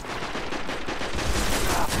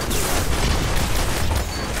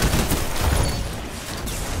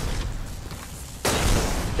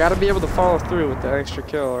 Gotta be able to follow through with the extra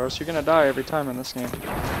kill, or else you're gonna die every time in this game.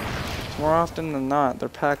 More often than not, they're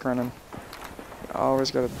pack running. I always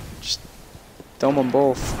gotta just dome them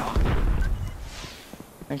both.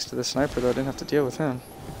 Thanks to the sniper, though, I didn't have to deal with him.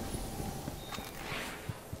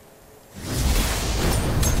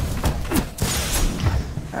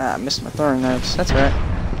 Ah, I missed my throwing knives. That's right.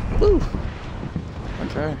 Woo!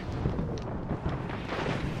 Okay.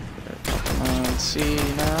 Let's see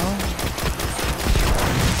now.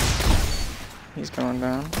 He's going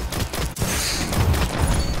down.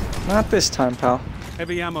 Not this time, pal.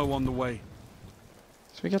 Heavy ammo on the way.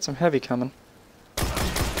 So we got some heavy coming.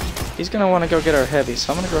 He's gonna want to go get our heavy,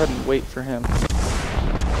 so I'm gonna go ahead and wait for him.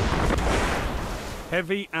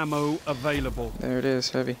 Heavy ammo available. There it is,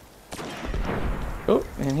 heavy. Oh,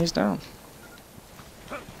 and he's down.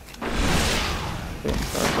 Okay,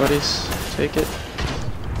 our buddies, take it.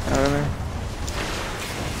 Out of there.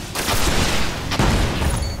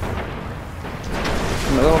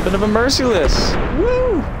 I'm a little bit of a merciless.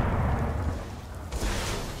 Woo!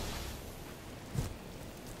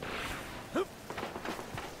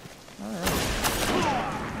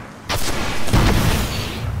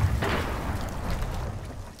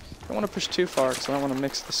 Don't want to push too far because I don't want to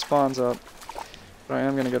mix the spawns up. But I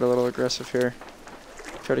am going to get a little aggressive here.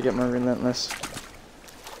 Try to get more relentless.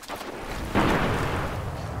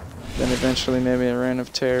 Then eventually maybe a reign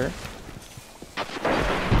of terror.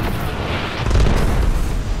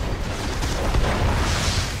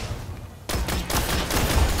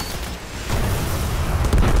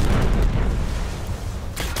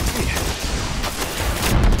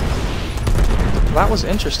 That was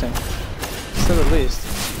interesting, to say the least.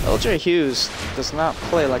 LJ Hughes does not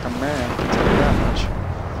play like a man, I can tell you that much.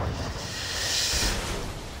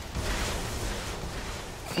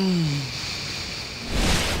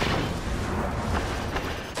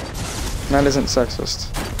 That isn't sexist.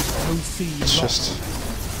 It's just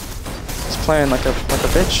he's playing like a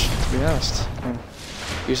bitch, to be honest. I mean,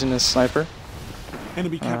 using his sniper,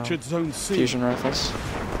 Enemy captured Zone C. fusion rifles.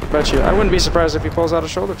 Bet you, I wouldn't be surprised if he pulls out a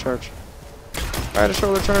shoulder charge. If I had a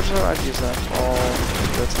shoulder charge though, I'd use that all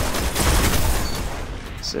the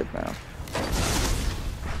time. Sit down.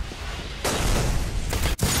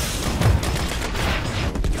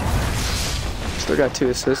 Still got 2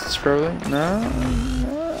 assists probably. No,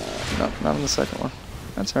 not on the second one.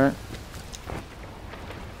 That's alright.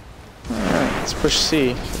 Alright, let's push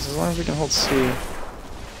C. 'Cause as long as we can hold C, we'll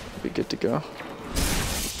be good to go.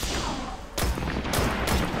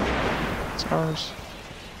 It's ours.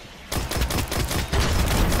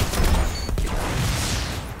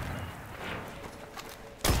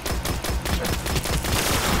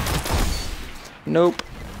 Nope.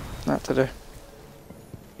 Not today.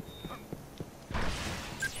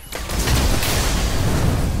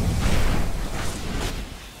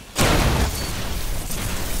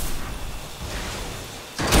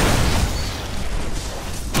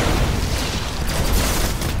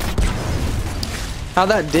 How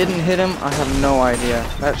that didn't hit him, I have no idea.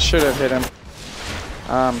 That should have hit him.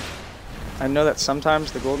 I know that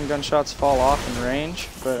sometimes the golden gun shots fall off in range,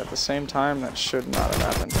 but at the same time, that should not have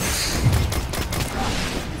happened.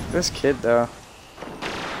 This kid, though.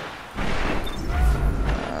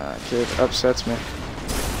 Kid upsets me.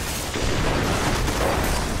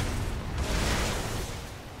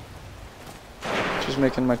 She's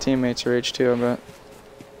making my teammates rage too, I bet.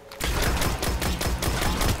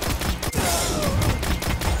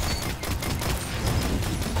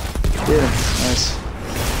 Yeah, nice.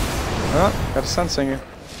 Oh, got a sun singer.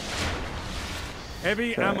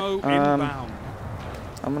 Heavy Okay, ammo inbound.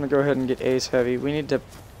 I'm gonna go ahead and get A's heavy. We need to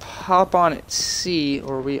pop on at C,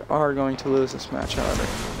 or we are going to lose this match, however.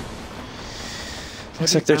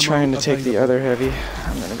 Looks like they're trying to take the other heavy.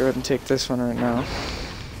 I'm gonna go ahead and take this one right now.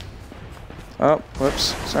 Oh,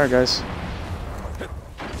 whoops. Sorry, guys. Might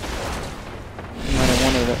have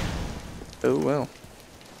wanted it. Oh, well.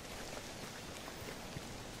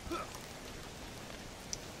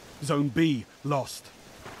 Zone B lost.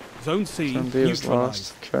 Zone C Zone B was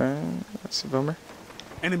neutralized. lost. Okay, that's a bummer.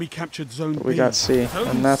 Enemy captured Zone But B. we got C, Zone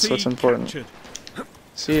and that's C what's important. captured.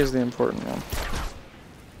 C is the important one.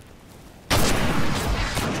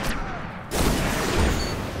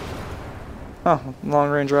 Oh,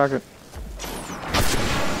 long range rocket.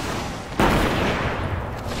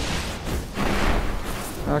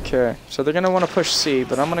 Okay, so they're gonna want to push C,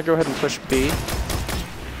 but I'm gonna go ahead and push B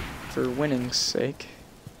for winning's sake.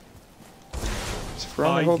 So if we're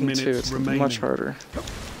only 5 holding minutes 2, it's remaining. much harder.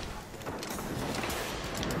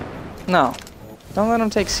 No, don't let them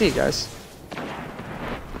take C, guys.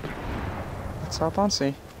 Let's hop on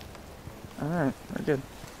C. Alright, we're good.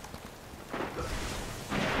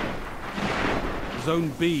 Zone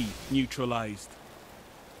B neutralized.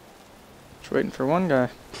 Just waiting for one guy.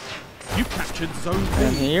 You captured Zone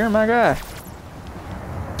And B. here, my guy.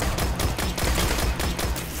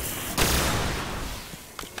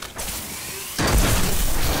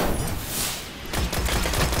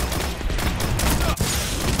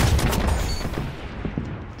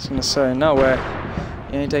 I was gonna say, no way.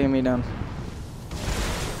 You ain't taking me down.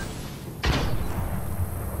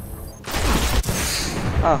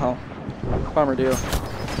 Oh, bummer deal.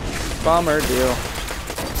 Bummer deal.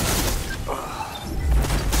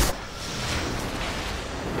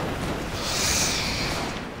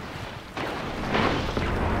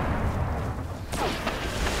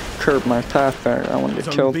 Curb my path there. I want to get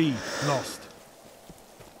Zone killed. B lost.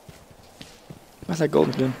 What's that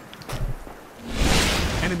golden gun?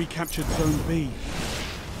 Enemy captured Zone B.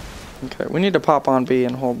 Okay, we need to pop on B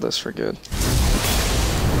and hold this for good.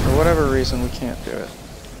 For whatever reason, we can't do it.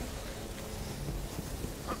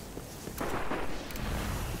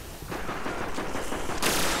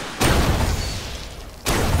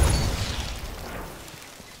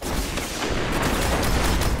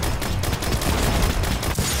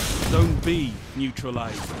 Zone B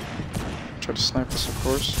neutralized. Try to snipe us, of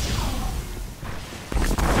course.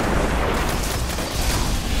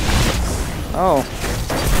 Oh.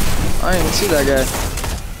 I didn't even see that guy.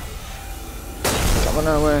 Coming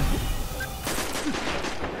our way.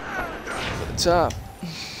 What's up?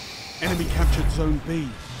 Enemy captured Zone B.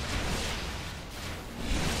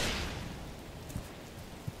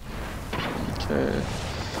 Okay.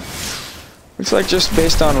 Looks like just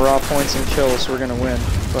based on raw points and kills, we're gonna win,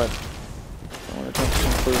 but I don't want to jump to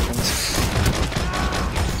conclusions.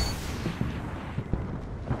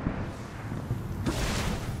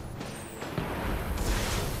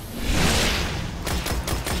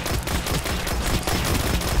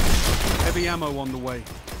 ammo on the way.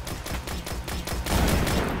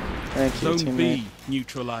 Thank you, Zone teammate. B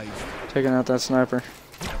neutralized. Taking out that sniper.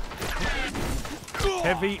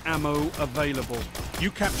 Heavy ammo available.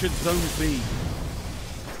 You captured Zone B.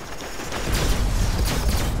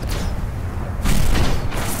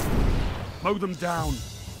 Mow them down.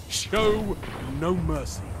 Show no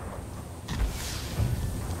mercy.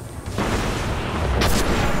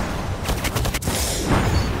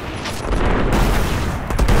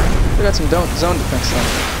 We got some zone defense though.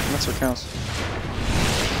 That's what counts.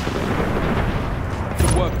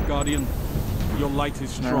 Good work, Guardian. Your light is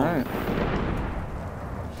strong.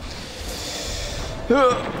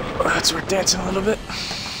 Alright. That's worth dancing a little bit.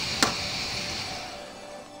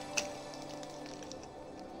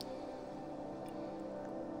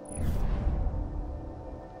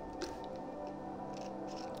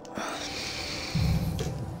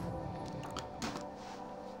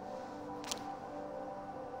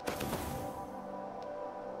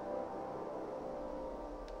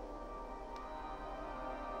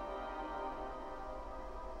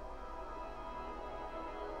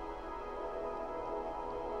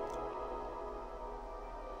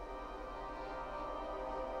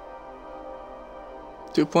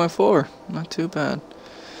 .4, not too bad.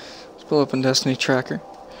 Let's pull up in Destiny Tracker.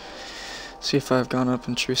 See if I've gone up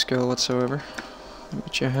in true skill whatsoever.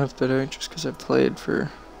 Which I have today, just because I played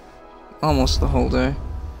for almost the whole day.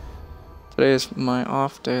 Today is my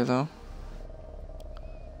off day though.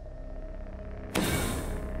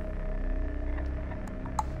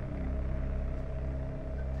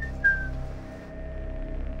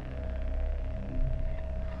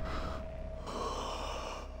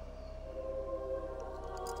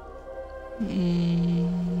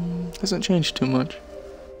 Hasn't changed too much.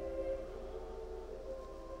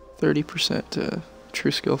 30% to true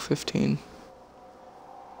skill 15.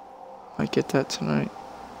 Might get that tonight.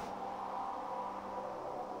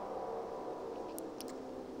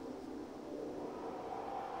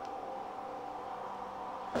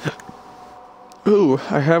 Ooh,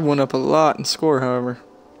 I have went up a lot in score, however.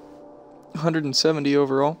 170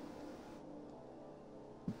 overall.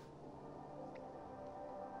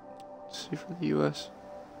 Let's see for the US.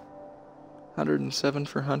 107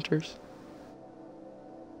 for hunters.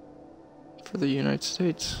 For the United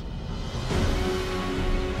States.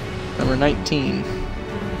 Number 19.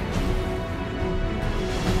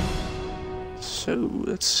 So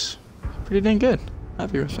that's pretty dang good.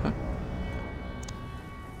 Happy with that.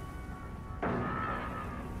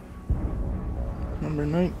 Number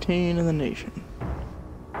 19 in the nation.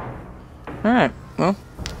 Alright, well,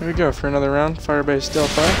 here we go for another round. Firebase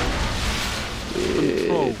Delphi.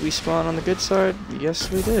 Did we spawn on the good side? Yes,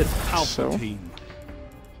 we did. So, from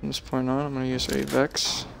this point on, I'm going to use a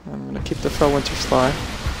Vex. I'm going to keep the Fellwinter Sly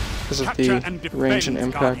because of the range and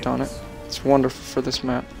impact on it. It's wonderful for this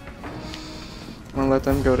map. I'm going to let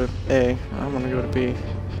them go to A. I'm going to go to B.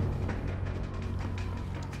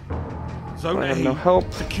 Zone I have A no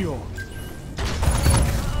help. Secure.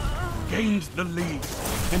 Gained the lead.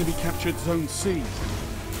 Enemy captured Zone C.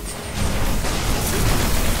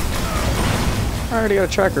 I already got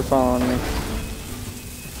a tracker following me.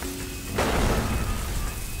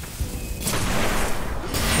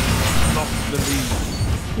 Lost the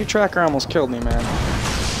lead. Your tracker almost killed me, man.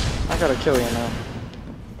 I gotta kill you now.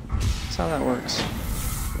 That's how that works.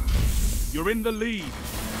 You're in the lead.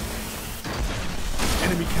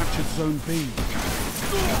 Enemy captured Zone B.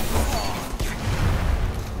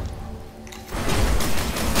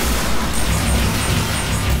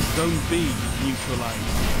 Zone B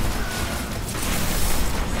neutralized.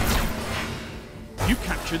 You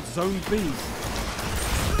captured Zone B.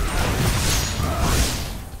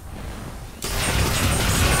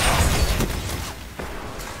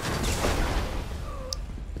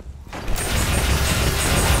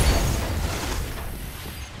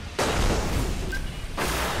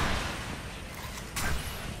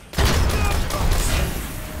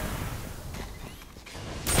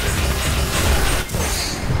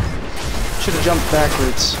 Should have jumped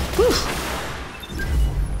backwards. Whew.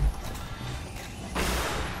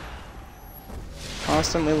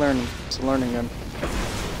 Constantly learning. It's a learning gun.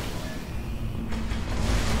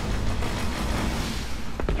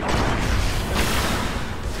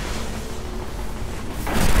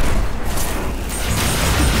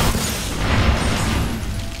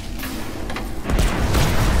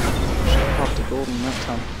 Should've popped the golden that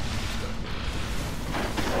time.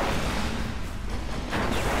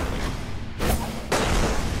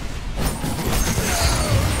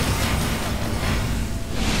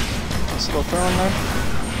 Still throwing there.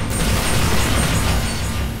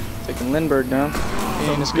 Taking Lindbergh down. He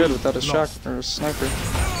ain't as good without a shot or a sniper.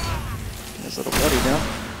 his little buddy down.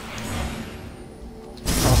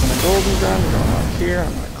 Popping a golden gun, going out here.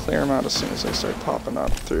 I'm gonna clear them out as soon as they start popping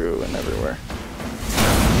up through and everywhere.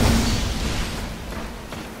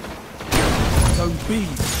 Zone B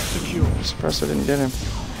secure. I'm surprised I didn't get him.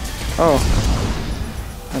 Oh.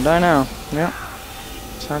 I die now. Yep.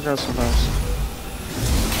 That's how it goes sometimes.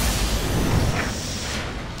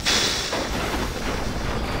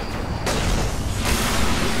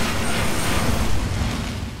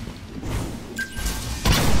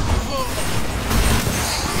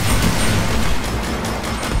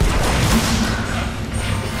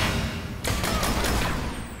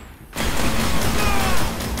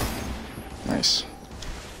 Nice.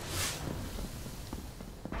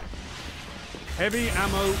 Heavy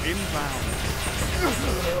ammo inbound.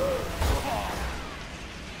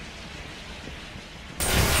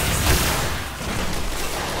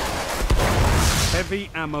 Heavy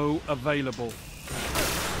ammo available.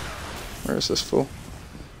 Where is this fool?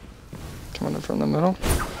 Coming in from the middle.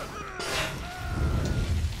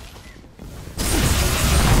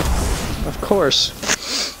 Of course.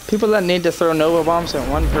 People that need to throw Nova bombs at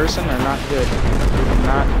one person are not good.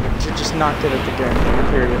 You're just not good at the game,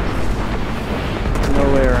 period. There's no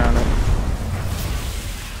way around it.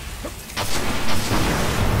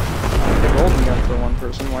 The golden gun for one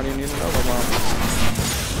person, why do you need a Nova bomb?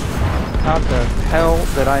 How the hell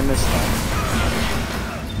did I miss that?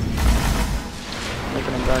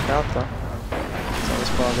 Making him back out though. That's always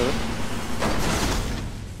positive.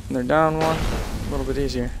 And they're down one, a little bit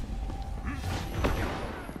easier.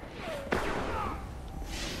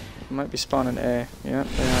 Might be spawning A. Yep,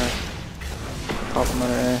 they are. Pop them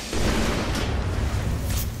under A.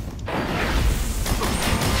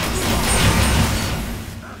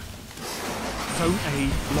 Zone A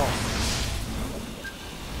lost.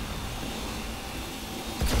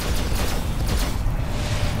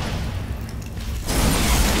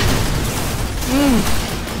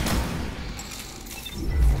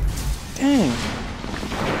 Dang.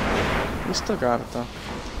 We still got it though.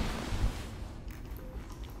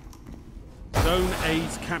 Zone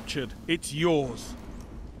A's captured. It's yours.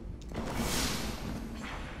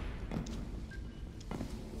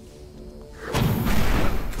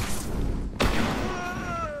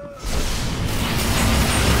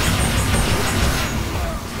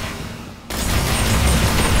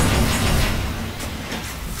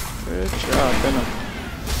 Good job, Venom.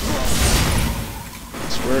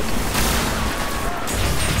 Nice work.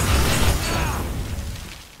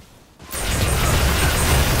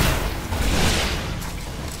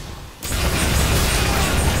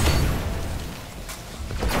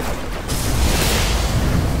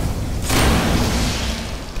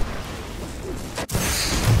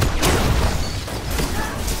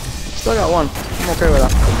 Still got one. I'm okay with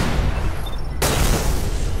that.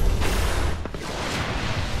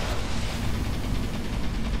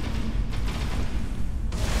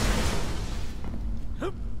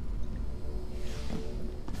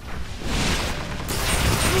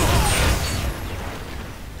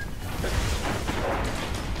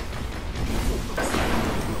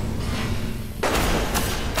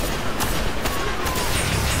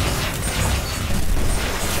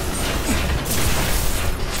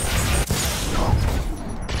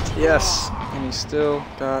 Yes, and he still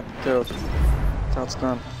got killed. That's how it's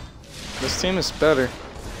done. This team is better.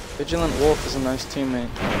 Vigilant Wolf is a nice teammate.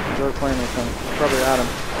 Enjoy playing with him. I'll probably add him.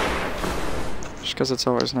 Just because it's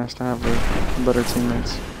always nice to have the better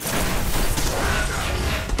teammates.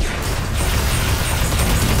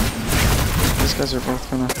 These guys are both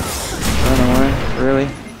gonna run away. Really?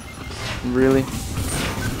 Really?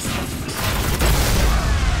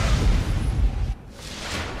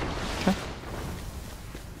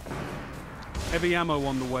 Heavy ammo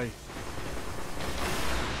on the way.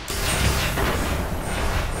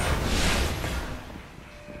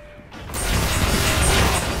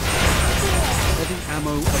 Heavy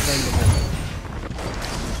ammo available.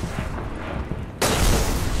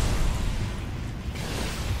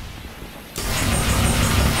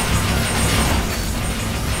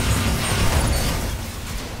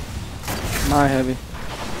 My heavy.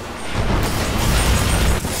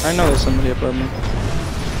 I know there's somebody above me.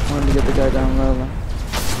 I wanted to get the guy down low though.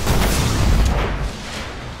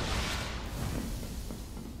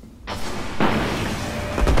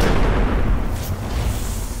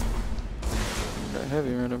 Got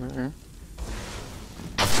heavy right over here.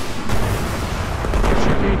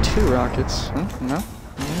 Should be 2 rockets. Huh? No?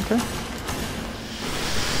 Okay.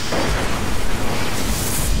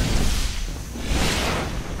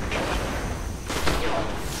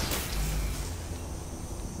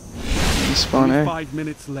 Spawn Only A. 5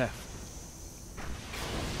 minutes left.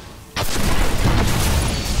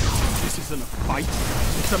 isn't a fight,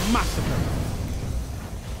 it's a massacre.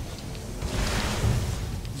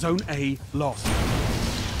 Zone A lost.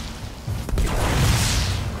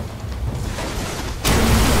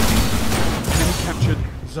 Enemy captured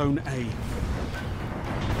Zone A.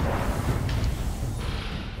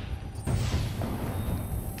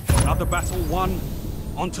 Another battle won.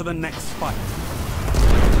 On to the next fight.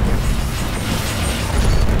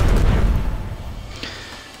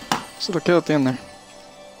 So the kill at the end there.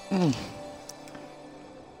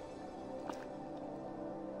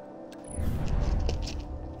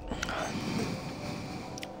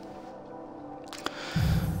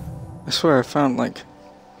 I swear I found like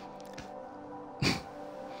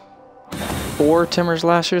 4 Timur's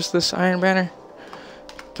Lashers this Iron Banner.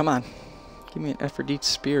 Come on. Give me an Aphrodite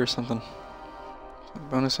Spear or something.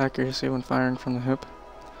 Bonus accuracy when firing from the hip.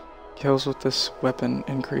 Kills with this weapon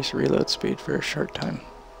increase reload speed for a short time.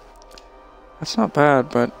 That's not bad,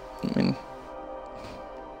 but I mean,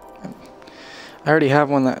 I already have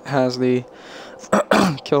one that has the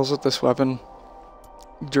kills with this weapon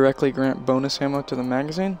directly grant bonus ammo to the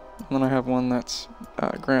magazine, and then I have one that's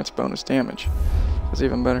grants bonus damage. That's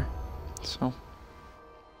even better. So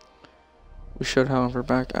we should, however,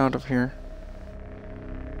 back out of here.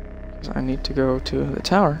 I need to go to the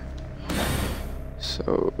tower.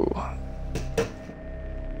 So,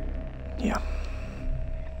 yeah.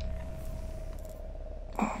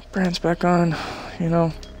 Oh, brand's back on, you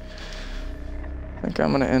know. I think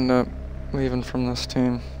I'm gonna end up leaving from this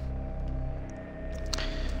team.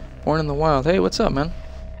 Born in the Wild. Hey, what's up, man?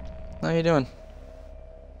 How you doing?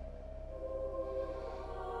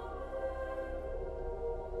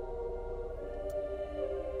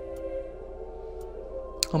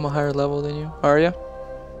 I'm a higher level than you. Are ya?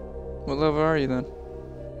 What level are you then?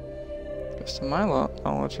 Guess to my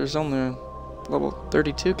knowledge, there's only a level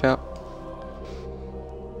 32 cap.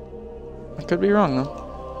 I could be wrong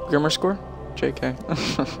though. Grimmer score? JK.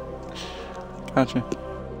 Gotcha.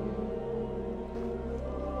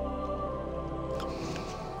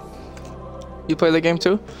 You play the game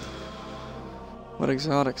too? What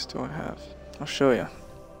exotics do I have? I'll show you.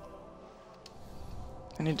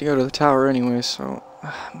 I need to go to the tower anyway, so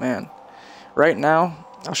man. Right now,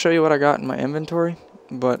 I'll show you what I got in my inventory,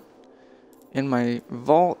 but in my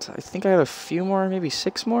vault, I think I have a few more, maybe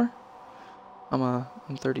 6 more. I'm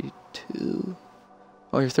 32.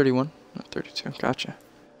 Oh, you're 31? Not 32. Gotcha.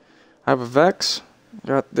 I have a Vex.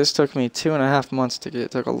 This took me 2.5 months to get.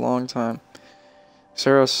 It took a long time.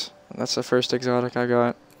 Saros, that's the first exotic I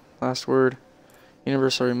got. Last word.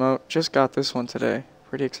 Universal Remote. Just got this one today.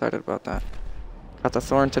 Pretty excited about that. Got the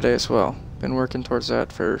Thorn today as well. Been working towards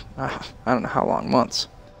that for, I don't know how long, months.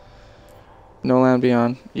 No Land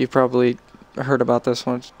Beyond. You've probably heard about this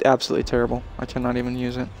one. It's absolutely terrible. I cannot even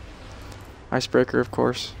use it. Icebreaker, of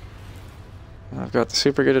course. And I've got the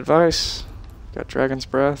super good advice. Got Dragon's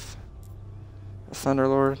Breath. The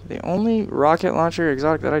Thunderlord. The only rocket launcher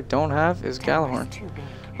exotic that I don't have is Galahorn.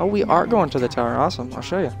 Oh, we are going to the tower. Awesome. I'll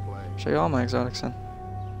show you. Show you all my exotics then.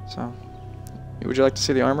 So, would you like to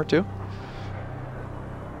see the armor too?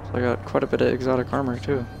 So I got quite a bit of exotic armor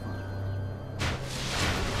too.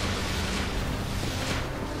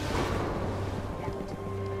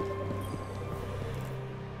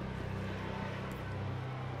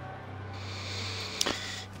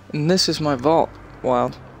 And this is my vault,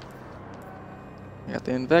 Wild. I got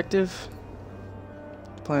the Invective,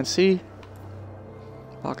 Plan C,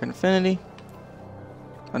 Lock Infinity,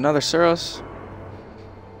 another Suros,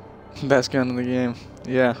 best gun in the game.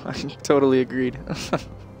 Yeah, I totally agreed.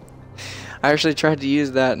 I actually tried to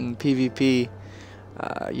use that in PvP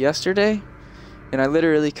yesterday, and I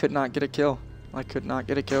literally could not get a kill. I could not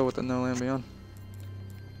get a kill with the No Land Beyond.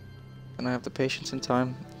 And I have the patience and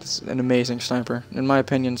time. It's an amazing sniper. In my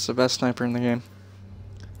opinion, it's the best sniper in the game.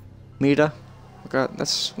 Mita.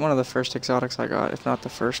 That's one of the first exotics I got, if not the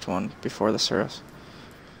first one, before the Suros.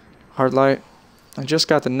 Hardlight. I just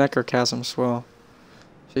got the Necrochasm Swell.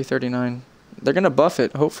 C39. They're gonna buff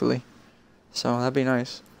it, hopefully. So that'd be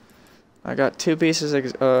nice. I got 3 pieces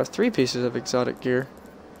of exotic gear.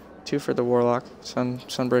 2 for the Warlock.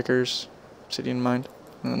 Sunbreakers. Obsidian Mind.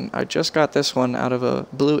 And I just got this one out of a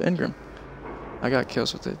blue Ingram. I got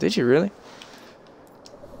kills with it. Did you really?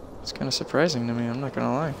 It's kind of surprising to me, I'm not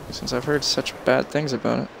gonna lie, since I've heard such bad things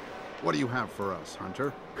about it. What do you have for us,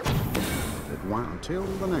 Hunter? It won't until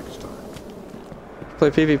the next time. Play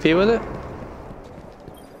PvP with it?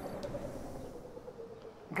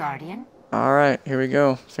 Guardian? Alright, here we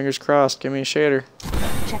go. Fingers crossed, give me a shader.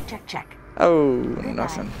 Check, check, check. Oh,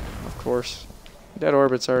 nothing. Of course. Dead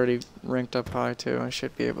Orbit's already ranked up high too. I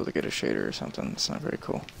should be able to get a shader or something. It's not very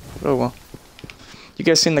cool. But oh well. You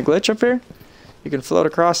guys seen the glitch up here? You can float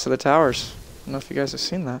across to the towers. I don't know if you guys have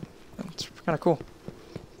seen that. It's kind of cool.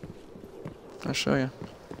 I'll show you.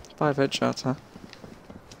 5 headshots, huh?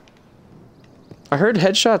 I heard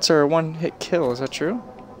headshots are a one-hit kill. Is that true?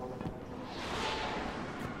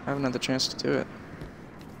 I haven't had the chance to do it.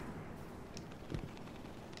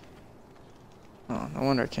 Oh, no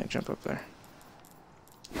wonder I can't jump up there.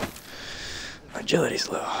 My agility's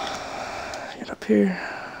low. Get up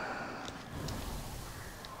here.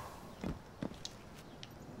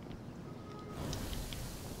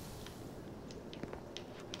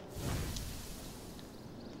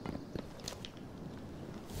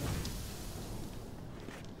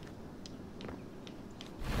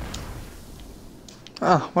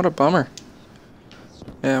 Ah, what a bummer.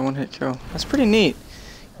 Yeah, one hit kill. That's pretty neat.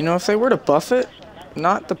 You know, if they were to buff it,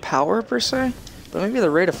 not the power per se, but maybe the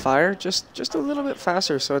rate of fire, just a little bit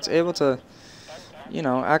faster so it's able to, you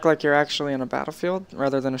know, act like you're actually in a battlefield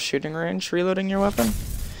rather than a shooting range reloading your weapon,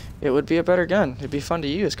 it would be a better gun. It'd be fun to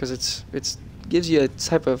use because it's gives you a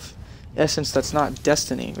type of essence that's not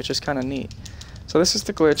Destiny, which is kind of neat. So this is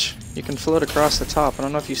the glitch. You can float across the top. I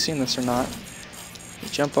don't know if you've seen this or not. You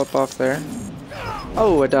jump up off there.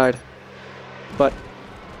 Oh, I died. But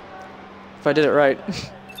if I did it right,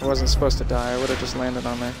 I wasn't supposed to die. I would have just landed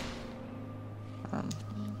on there.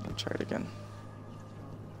 I'll try it again.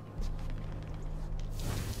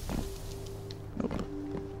 Nope.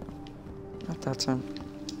 Not that time.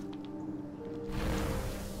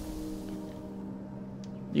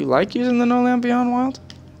 You like using the No Land Beyond Wild?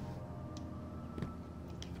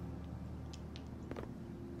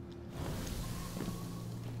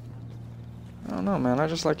 I don't know, man. I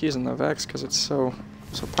just like using the Vex because it's so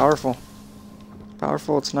powerful. It's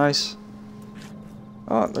powerful, it's nice.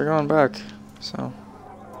 Oh, they're going back. So,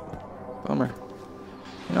 bummer.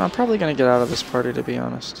 You know, I'm probably going to get out of this party, to be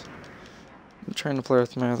honest. I'm trying to play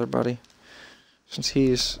with my other buddy, since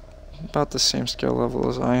he's about the same skill level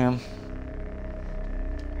as I am.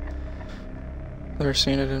 Never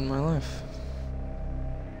seen it in my life.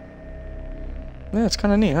 Yeah, it's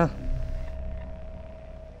kind of neat, huh?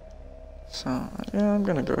 So, yeah, I'm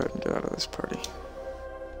gonna go ahead and get out of this party.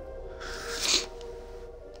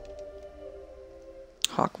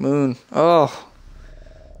 Hawk Moon. Oh!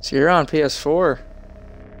 So you're on PS4.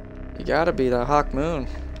 You gotta be the Hawk Moon.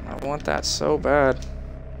 I want that so bad.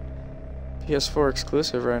 PS4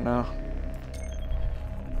 exclusive right now.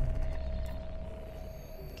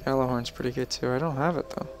 Galahorn's pretty good too. I don't have it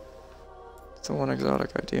though. It's the one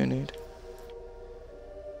exotic I do need.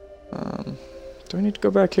 Do we need to go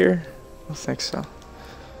back here? I don't think so.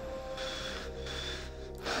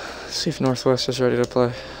 Let's see if Northwest is ready to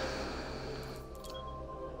play.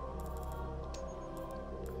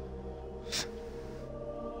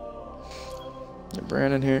 Get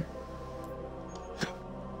Brandon here.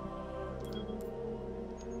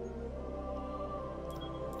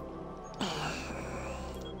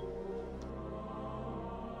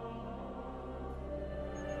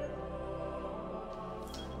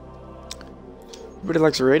 Everybody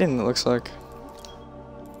likes raiding, it looks like.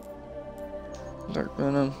 Dark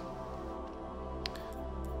Venom.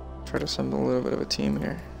 Try to assemble a little bit of a team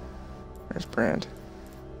here. There's Brand.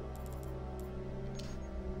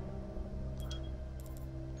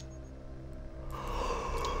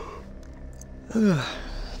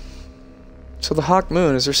 So the Hawk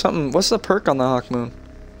Moon, is there something, what's the perk on the Hawk Moon?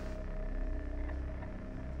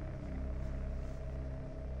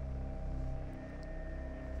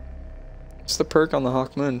 What's the perk on the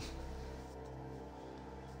Hawk Moon?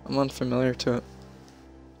 I'm unfamiliar to it.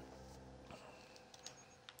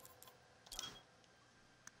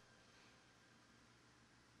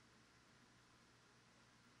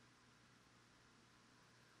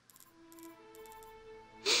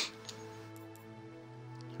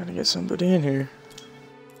 Gotta get somebody in here.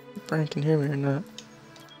 If Brian can hear me or not.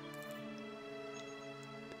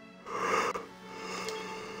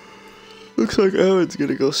 Looks like Owen's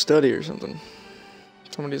gonna go study or something.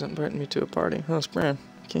 Somebody's inviting me to a party. Oh, it's Bran.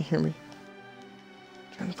 Can't hear me.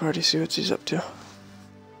 Join the party, see what he's up to.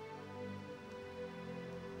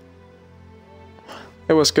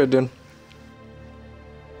 Hey, what's good, dude?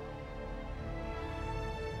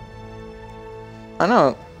 I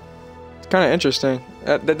know. It's kind of interesting.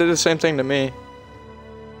 They did the same thing to me.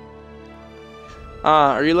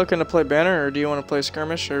 Are you looking to play banner, or do you want to play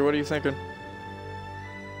skirmish, or what are you thinking?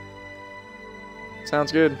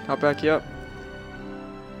 Sounds good. I'll back you up.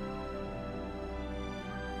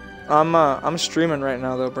 I'm streaming right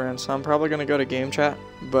now though, Brand, so I'm probably gonna go to game chat,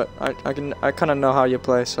 but I kind of know how you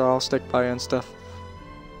play, so I'll stick by you and stuff.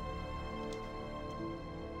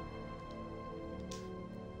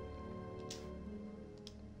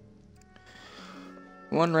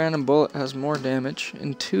 One random bullet has more damage,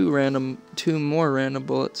 and two more random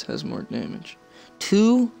bullets has more damage.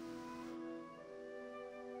 Two?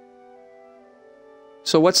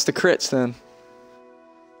 So what's the crits then?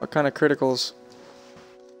 What kind of criticals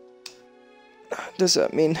does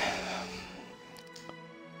that mean?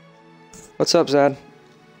 What's up, Zad?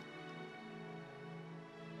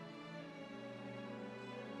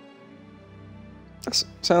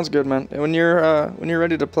 Sounds good, man. When you're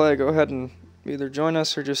ready to play, go ahead and either join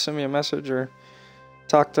us or just send me a message or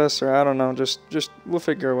talk to us, or I don't know. Just we'll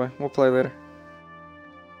figure a way. We'll play later.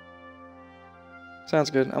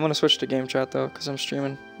 Sounds good. I'm gonna switch to game chat though, cause I'm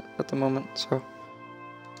streaming at the moment. So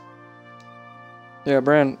yeah,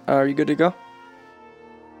 Bran, are you good to go?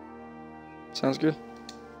 Sounds good.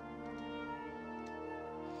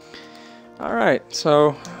 All right,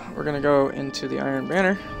 so we're gonna go into the Iron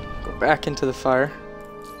Banner. Go back into the fire.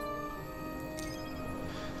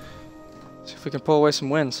 See if we can pull away some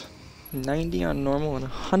wins. 90 on normal and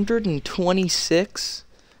 126?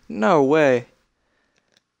 No way.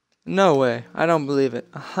 No way. I don't believe it.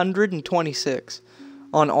 126.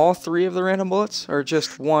 On all three of the random bullets? Or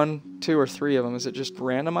just one, two, or three of them? Is it just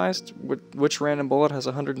randomized? Which random bullet has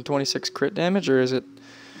 126 crit damage? Or is it...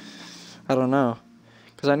 I don't know.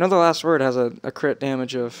 Because I know the last word has a crit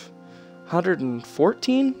damage of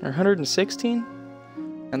 114 or 116,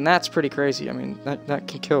 and that's pretty crazy. I mean, that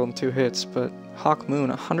can kill in 2 hits, but Hawk Moon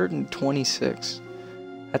 126.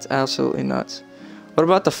 That's absolutely nuts. What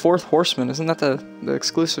about the Fourth Horseman? Isn't that the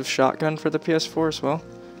exclusive shotgun for the PS4 as well?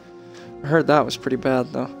 I heard that was pretty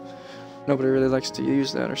bad though. Nobody really likes to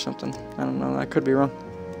use that or something. I don't know. I could be wrong.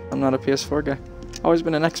 I'm not a PS4 guy. Always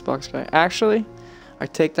been an Xbox guy. Actually, I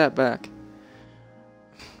take that back.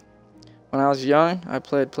 When I was young, I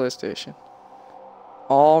played PlayStation.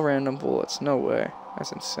 All random bullets. No way.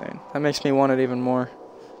 That's insane. That makes me want it even more.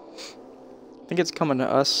 I think it's coming to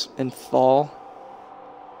us in fall.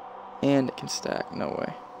 And it can stack. No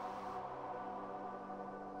way.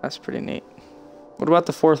 That's pretty neat. What about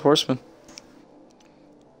the Fourth Horseman?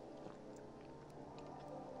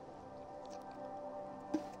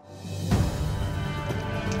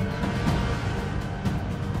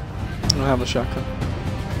 I don't have the shotgun.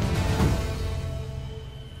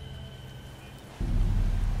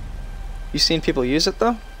 You seen people use it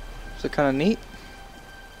though? Is it kind of neat?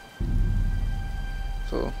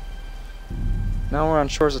 So now we're on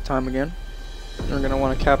Shores of Time again. We're gonna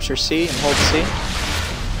want to capture C and hold C.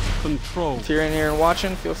 Control. If you're in here and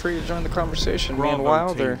watching, feel free to join the conversation. Me and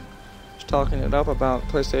Wild are just talking it up about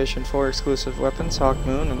PlayStation 4 exclusive weapons, Hawk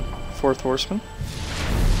Moon and Fourth Horseman.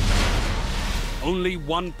 Only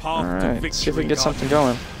one path to victory. Alright, see if we can get something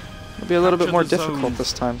going. It'll be a little bit more difficult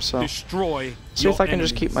this time, so destroy see if I can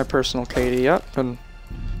just keep my personal KD up and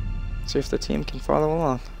see if the team can follow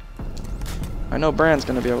along. I know Bran's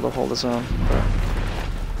gonna be able to hold his own, but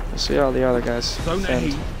we'll see how the other guys Zone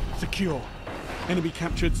defend. A secure. Enemy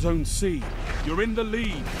captured Zone C. You're in the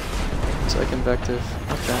lead. It's like invective.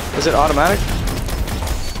 Okay. Is it automatic?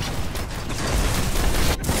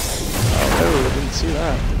 Oh no, I didn't see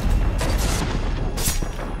that.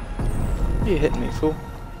 You hit me, fool.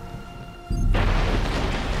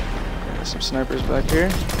 There's some snipers back here.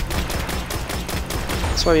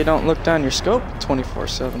 That's why you don't look down your scope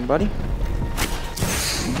 24/7, buddy.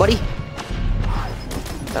 Buddy!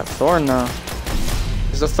 That Thorn now.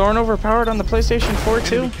 Is the Thorn overpowered on the PlayStation 4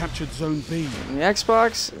 too? Enemy captured Zone B. On the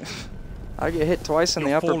Xbox, I get hit twice in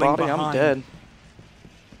the upper body, I'm dead.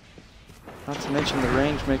 Not to mention the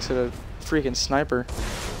range makes it a freaking sniper.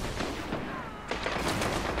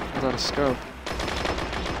 Without a scope.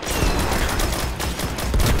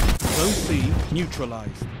 Zone C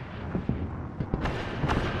neutralized.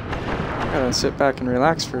 I gotta sit back and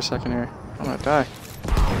relax for a second here. I'm gonna die.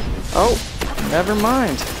 Oh, never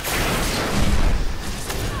mind.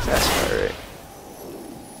 Fast fire rate.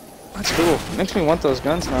 That's cool. Makes me want those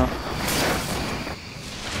guns now.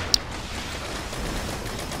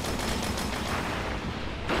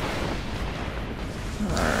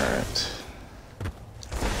 Alright.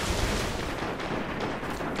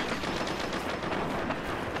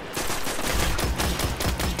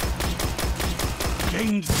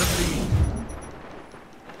 Gains the lead.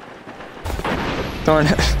 Thorn.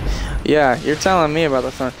 Yeah, you're telling me about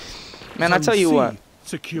the Thorn. Man, I tell you what.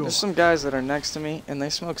 Secure. There's some guys that are next to me, and they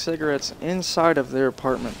smoke cigarettes inside of their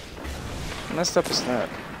apartment. How messed up is that?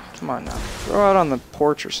 Come on now. Throw out on the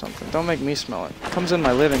porch or something. Don't make me smell it. It comes in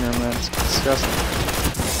my living room, man. It's disgusting.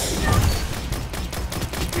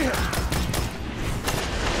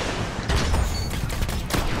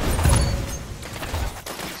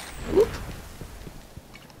 Whoop.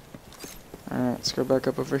 Alright, let's go back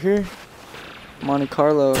up over here. Monte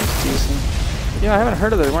Carlo is decent. Yeah, I haven't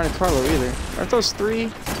heard of the Monte Carlo either. Aren't those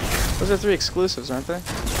three? Those are 3 exclusives, aren't they?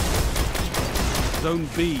 Zone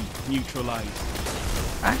B neutralized.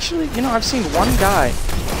 Actually, you know, I've seen one guy.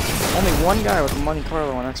 Only one guy with a Monte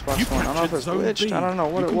Carlo on Xbox You One. I don't know if it was captured Zone glitched. B. I don't know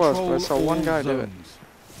what You it was, but I control saw one all guy do it. zones.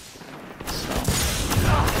 So,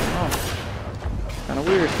 oh, kind of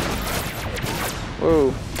weird.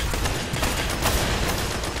 Whoa.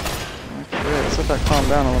 Okay, let's let that calm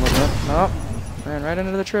down a little bit. Nope. Ran right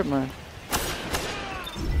into the trip mine.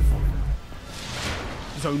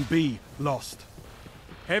 Zone B lost.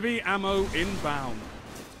 Heavy ammo inbound.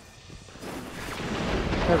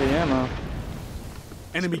 Heavy ammo.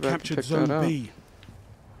 Enemy go back and captured pick Zone that up. B.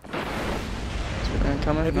 Man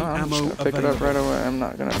coming? Heavy No, I'm just ammo gonna pick it up available. right away. I'm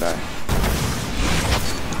not gonna die.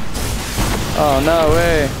 Oh, no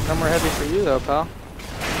way. No more heavy for you though, pal.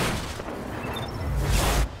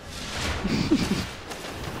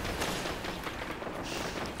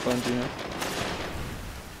 Bungie.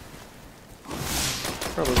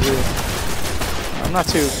 Probably. I'm not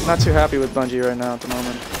too happy with Bungie right now at the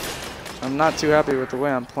moment. I'm not too happy with the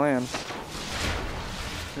way I'm playing.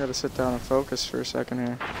 I gotta sit down and focus for a second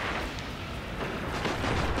here.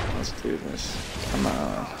 Let's do this. Come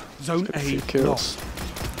on. Zone Let's get a A few kills. lost.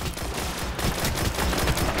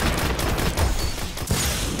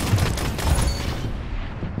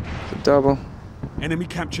 It's a double. Enemy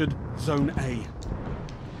captured Zone A.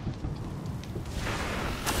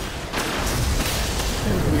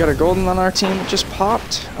 We got a golden on our team. It just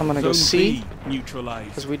popped. I'm gonna go Zone C B neutralized.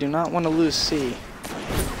 because we do not want to lose C. The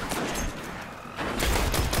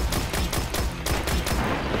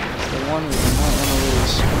one we do not want to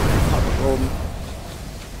lose. Pop a golden.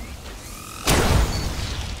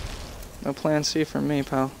 No plan C for me,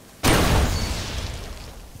 pal.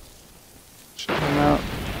 Check him out.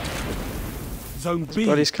 Zone His B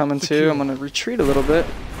buddy's coming too. secure. I'm gonna retreat a little bit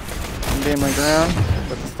and gain my ground,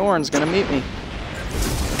 but the thorn's gonna meet me.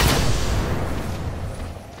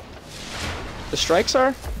 The strikes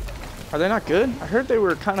are they not good? I heard they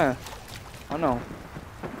were kind of, I don't know,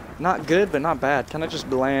 not good but not bad, kind of just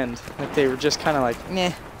bland. Like they were just kind of like,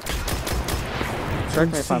 meh.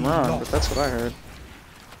 Correct me if I'm wrong, but that's what I heard.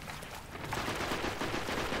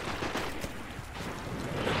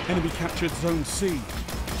 Enemy captured Zone C.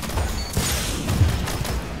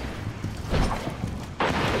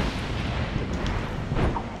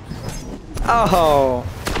 Oh,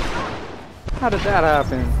 how did that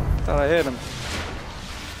happen? Thought I hit him.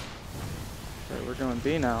 Okay, we're going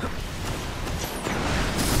B now. Oh,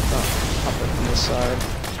 pop it from this side.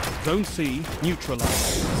 Zone C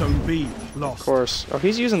neutralized. Zone B lost. Of course. Oh,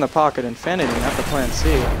 he's using the pocket infinity, not the plan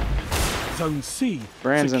C. Zone C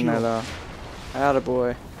Brand's in secure. there though.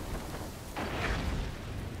 Attaboy.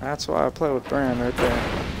 That's why I play with Brand right there.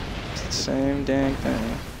 It's the same dang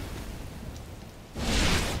thing.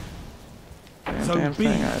 Same Zone damn B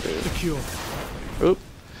thing I do. secure. Oop.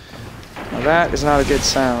 Now that is not a good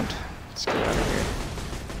sound. Let's get out of here.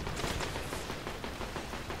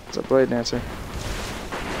 It's a Blade Dancer.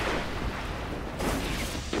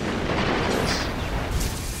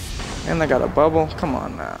 And they got a bubble. Come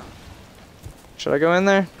on now. Should I go in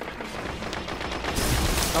there?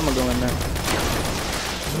 I'm gonna go in there.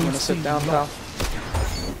 I'm gonna sit down, pal.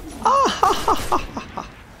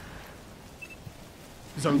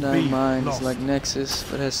 Zone B Nine mine lost. is like Nexus,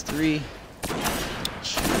 but has 3.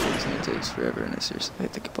 Jeez, it takes forever and I seriously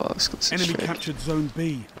hate the Cabal exclusive Enemy strike. captured Zone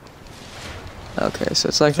B. Okay, so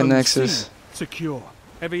it's like the Zone Nexus. C secure.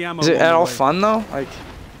 Heavy ammo. Is it on at the all way. fun though? Like,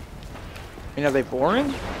 I mean, are they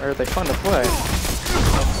boring or are they fun to play?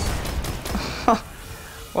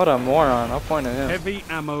 What a moron! I'll point at him. Heavy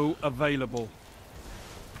ammo available.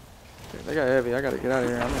 Dude, they got heavy. I gotta get out of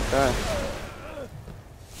here. I'm gonna die.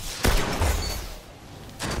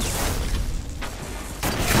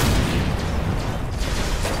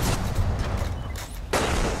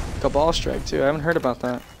 Cabal strike too. I haven't heard about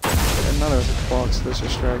that. I didn't know there was a Cabal exclusive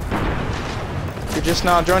strike. If you're just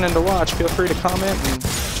now joining to watch, feel free to comment and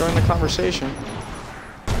join the conversation.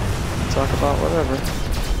 Talk about whatever.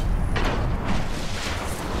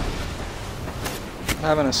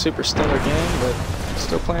 Having a super stellar game, but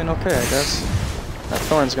still playing okay, I guess. That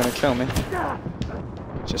Thorn's gonna kill me.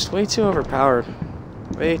 Just way too overpowered.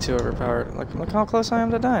 Way too overpowered. Look how close I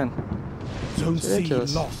am to dying. Zone It's C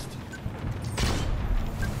ridiculous. lost.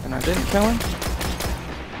 And I didn't kill him?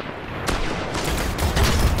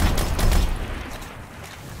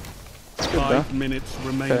 It's good though. 5 minutes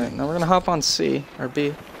remaining. Okay, now we're gonna hop on C, or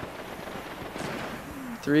B.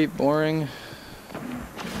 3, boring.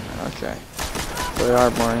 Okay. They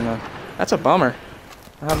are boring though. That's a bummer.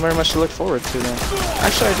 I have very much to look forward to then.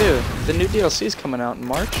 Actually, I do. The new DLC is coming out in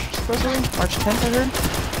March, supposedly? March 10th, I heard?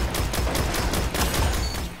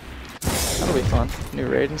 That'll be fun. New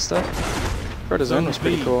raid and stuff. Crota's End was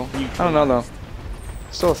pretty cool. I don't know, though.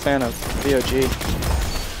 Still a fan of VOG.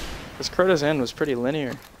 Because Crota's End was pretty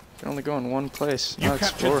linear. You can only go in one place, You not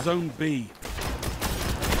explore. captured Zone B.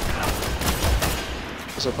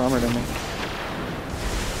 It was a bummer to me.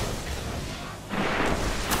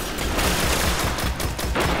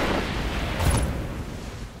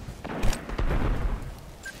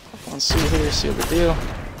 Let's see here, seal the deal.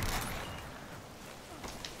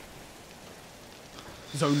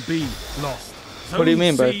 Zone B lost. Zone What do you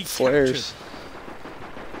mean by C flares?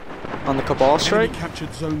 On the Cabal strike? Enemy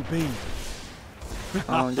captured Zone B.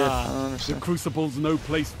 I don't get it. I don't The understand. Crucible's no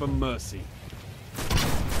place for mercy.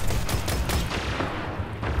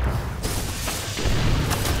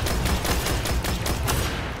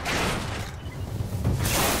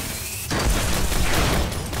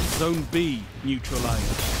 Zone B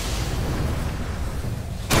neutralized.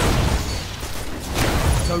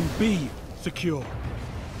 Zone B secure.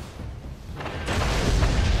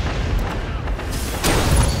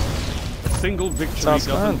 A single victory Sounds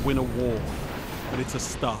doesn't fun. win a war, but it's a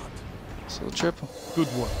start. So triple. Good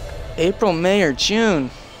work. April, May, or June?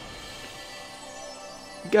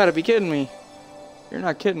 You gotta be kidding me. You're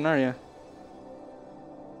not kidding, are you?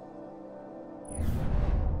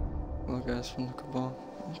 Well, guys from the Cabal.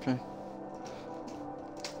 Okay.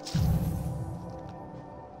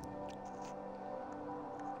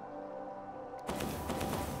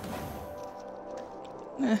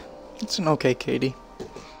 It's an okay KD.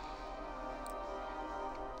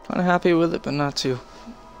 Kinda happy with it, but not too.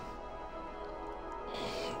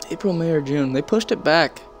 April, May, or June. They pushed it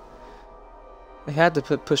back. They had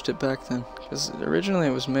to pushed it back then, because originally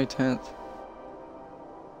it was May 10th.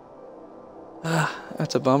 Ah,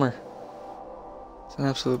 that's a bummer. It's an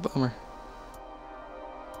absolute bummer.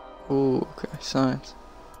 Ooh, okay, signs.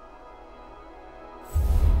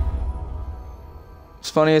 As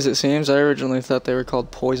funny as it seems, I originally thought they were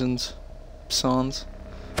called Poison's Sons.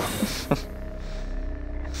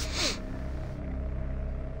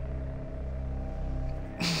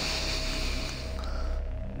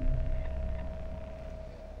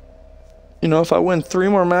 You know, if I win 3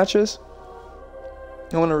 more matches,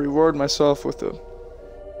 I want to reward myself with a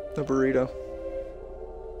burrito.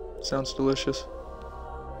 Sounds delicious.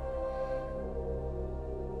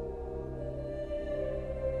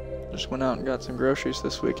 Just went out and got some groceries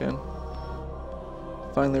this weekend.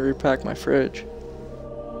 Finally repacked my fridge.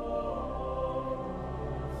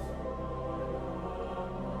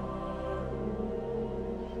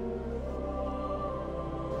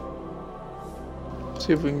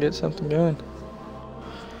 See if we can get something going.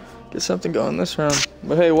 Get something going this round.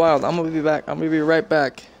 But hey, Wild, I'm gonna be back. I'm gonna be right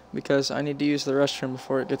back because I need to use the restroom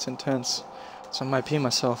before it gets intense. So I might pee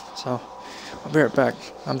myself. So I'll be right back.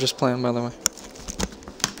 I'm just playing, by the way.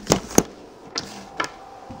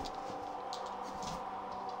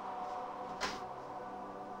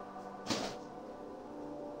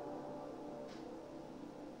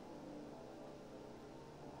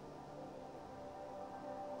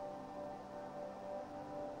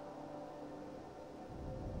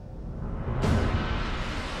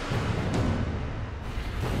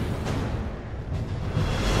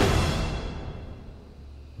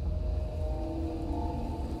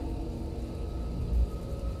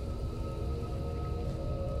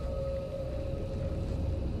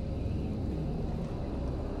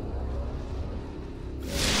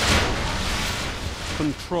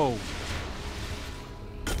 Control.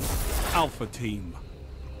 Alpha Team.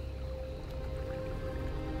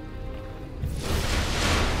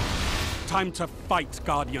 Time to fight,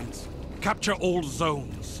 Guardians. Capture all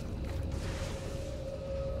zones.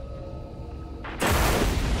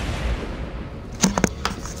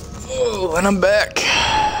 Oh, and I'm back.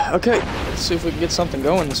 Okay, let's see if we can get something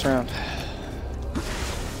going this round.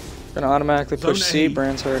 Gonna automatically push Zone C. A,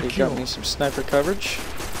 Brand's already got secure. me some sniper coverage.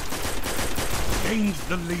 Gains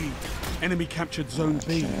the lead. Enemy captured Zone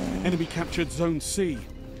B. Enemy captured Zone C.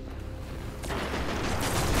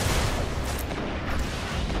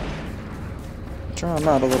 Draw him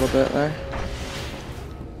out a little bit there.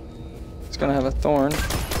 He's gonna have a thorn.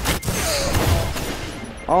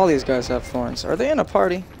 All these guys have thorns. Are they in a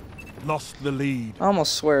party? Lost the lead. I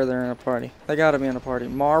almost swear they're in a party. They gotta be in a party.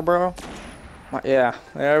 Marlboro? Yeah,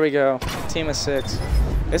 there we go. Team of 6.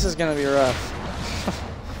 This is gonna be rough.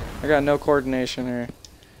 I got no coordination here.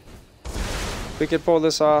 If we could pull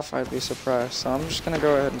this off, I'd be surprised. So I'm just gonna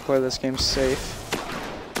go ahead and play this game safe.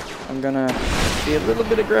 I'm gonna be a little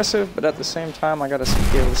bit aggressive, but at the same time, I gotta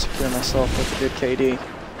be able to secure myself with a good KD.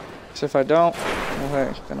 So if I don't, well,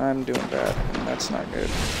 hey, then I'm doing bad, and that's not good.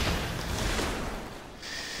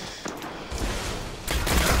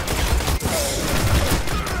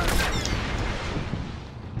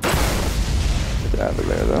 Get out of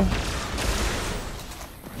there, though.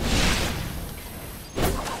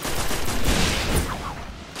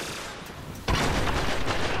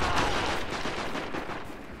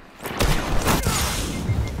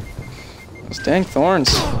 Those dang thorns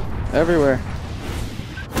everywhere.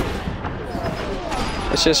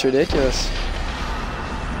 It's just ridiculous.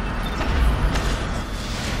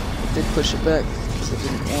 I did push it back because I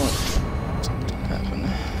didn't want it to happen.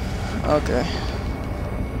 Okay.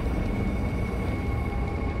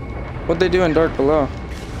 What'd they do in Dark Below?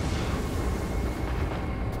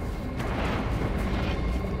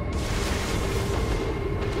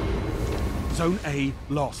 Zone A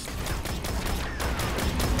lost.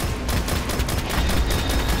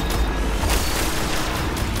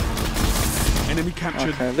 Enemy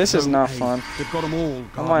captured. Okay, this is Zone not A. fun. They've got them all.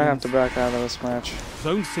 I might have Guardians. to back out of this match.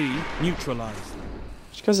 Zone C neutralized.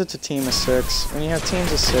 Just because it's a team of 6. When you have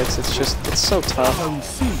teams of 6, it's so tough. Zone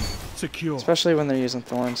C secure. Especially when they're using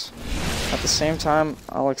thorns. At the same time,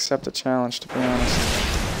 I'll accept a challenge, to be honest.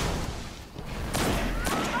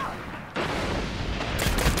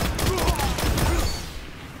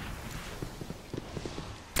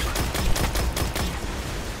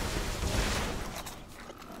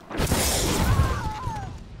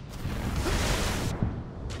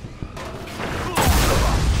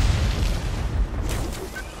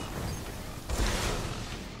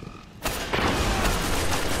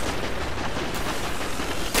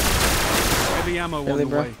 Heavy ammo Really, on the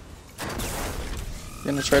bro? way. You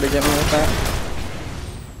gonna try to get me with that?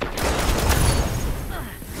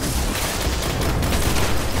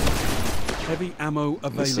 Heavy ammo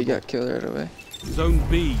At least he available. got killed right away. Zone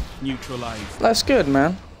B neutralized. Life's good,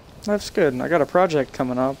 man. Life's good. I got a project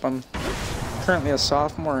coming up. I'm currently a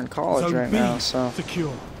sophomore in college Zone right B now, so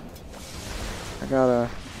secure. I got a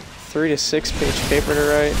 3 to 6 page paper to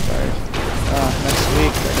write by next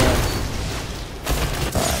week. I got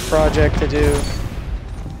a project to do.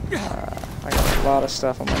 I got a lot of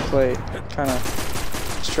stuff on my plate. Kind of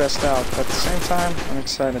stressed out, but at the same time, I'm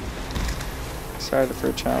excited. Excited for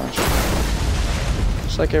a challenge.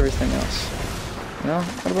 Just like everything else. You know?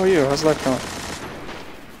 What about you? How's life going?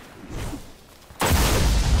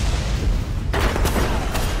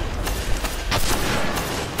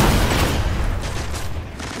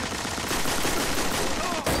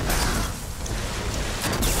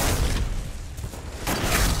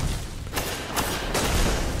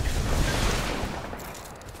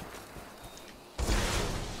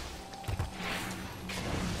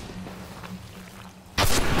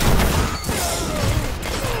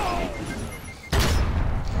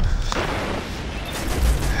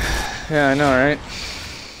 Yeah, I know, right?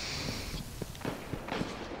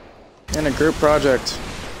 In a group project,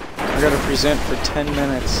 I gotta present for 10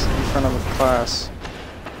 minutes in front of a class.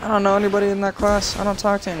 I don't know anybody in that class. I don't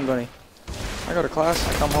talk to anybody. I go to class,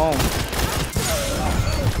 I come home.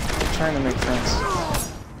 I'm trying to make friends.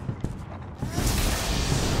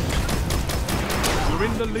 You're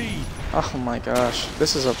in the lead. Oh my gosh,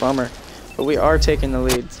 this is a bummer. But we are taking the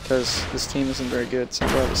lead because this team isn't very good, so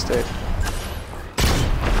I'm glad we stayed.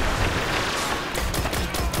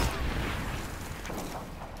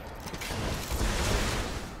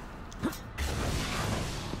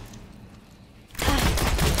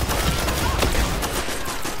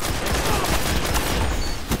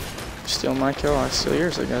 Steal my kill, I steal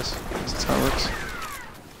yours, I guess. That's how it works.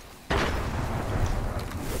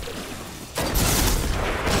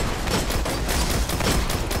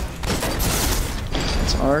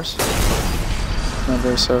 It's ours. Not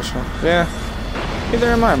very social. Yeah, neither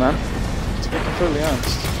am I, man. To be completely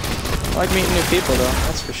honest. I like meeting new people, though,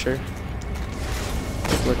 that's for sure.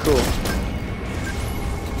 People are cool.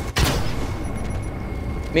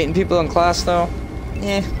 Meeting people in class, though,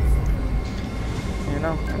 eh. You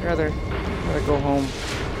know, I'd rather go home.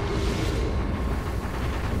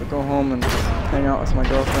 I'd go home and hang out with my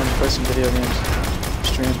girlfriend and play some video games.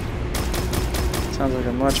 Stream. Sounds like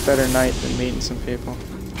a much better night than meeting some people.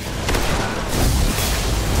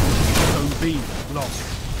 Zone B lost.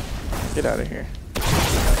 Get out of here.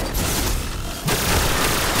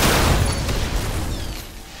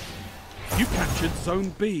 You captured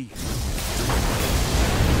Zone B.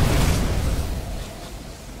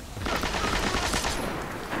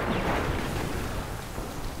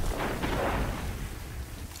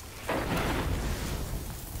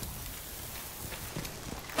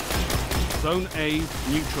 Zone A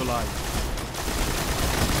neutralized.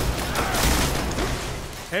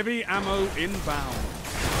 Heavy ammo inbound.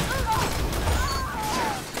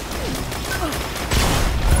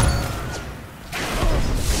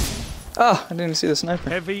 Oh, I didn't see the sniper.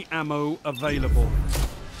 Heavy ammo available.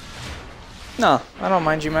 No, I don't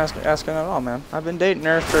mind you asking at all, man. I've been dating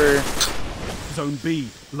her for... Zone B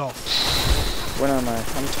lost. When am I?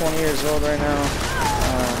 I'm 20 years old right now.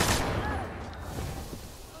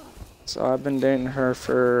 So I've been dating her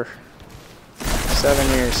for 7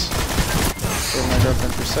 years. Been my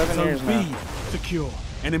girlfriend for 7 years Zone now. B secure.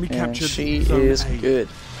 Enemy And captured. she Zone is A. good.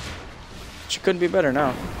 She couldn't be better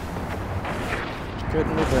now. She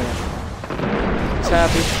couldn't be better. She's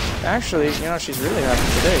happy. Actually, you know, she's really happy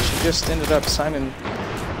today. She just ended up signing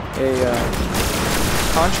a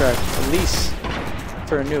contract, a lease,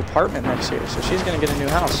 for a new apartment next year. So she's gonna get a new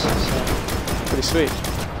house. So pretty sweet.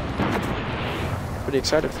 Pretty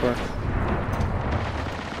excited for her.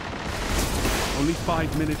 Only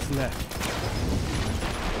 5 minutes left.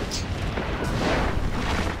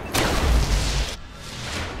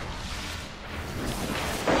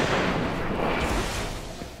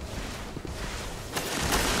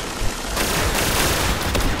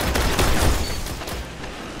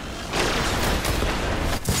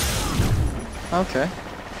 Okay.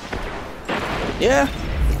 Yeah,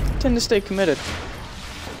 I tend to stay committed.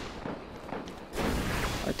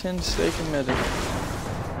 I tend to stay committed.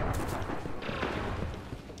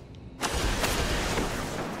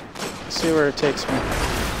 See where it takes me.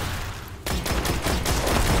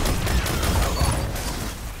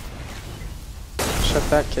 Shut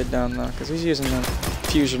that kid down though, because he's using the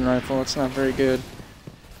fusion rifle. It's not very good.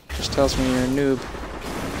 Just tells me you're a noob.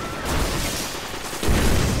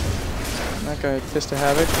 That guy, Fist of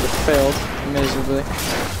Havoc, but failed miserably.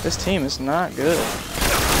 This team is not good.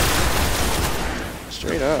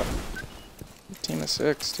 Straight up. Team of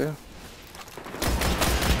 6 too.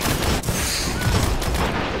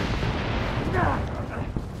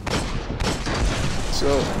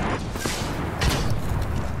 So,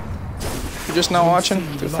 if you're just now watching,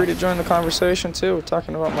 feel free to join the conversation too. We're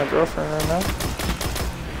talking about my girlfriend right now.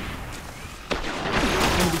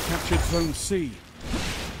 Enemy captured Zone C.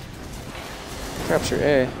 Capture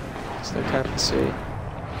A, so they're capturing C.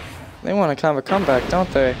 They want to kind of a comeback, don't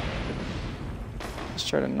they? Let's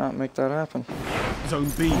try to not make that happen. Zone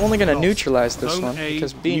B. I'm only going to lost. neutralize this Zone one A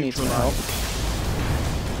because B needs some help.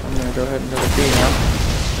 neutralized. I'm going to go ahead and go to B now.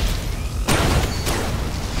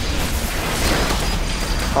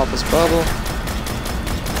 Pop his bubble.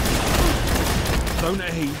 Zone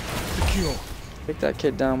A secure. Take that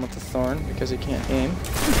kid down with the thorn because he can't aim.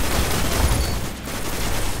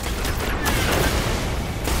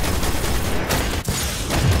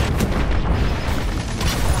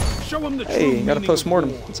 Show him the Hey, true got a meaning post-mortem.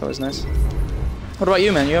 of war. That's always nice. What about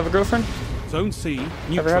you, man? You have a girlfriend? Zone C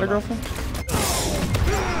neutralized. Ever had a girlfriend?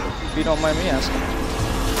 If you don't mind me asking.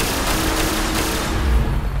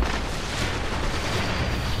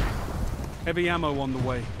 Heavy ammo on the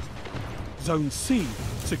way. Zone C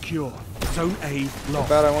secure. Zone A How lost.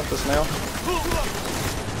 bad I want this nail?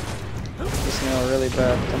 This nail really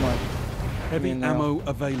bad. Come on. Heavy me a nail. ammo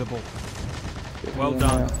available. Give Well me a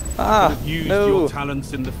done. nail. Ah, Use no. your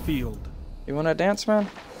talents in the field. You want to dance, man?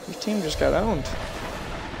 Your team just got owned.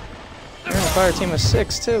 You're in a fire team of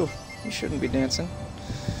 6, too. You shouldn't be dancing.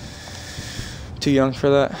 Too young for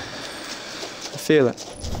that. I feel it.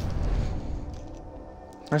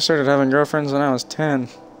 I started having girlfriends when I was 10.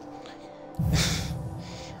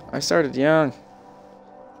 I started young.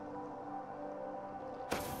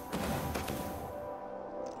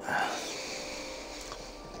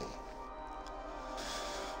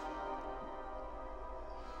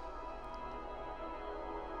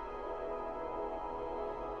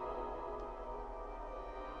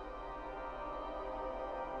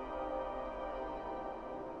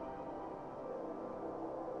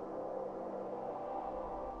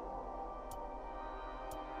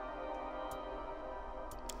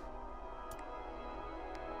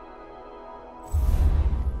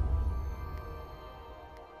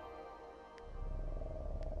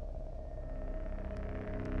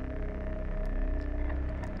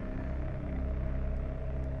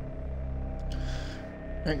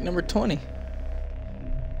 Rank number 20.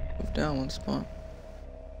 Move down one spot.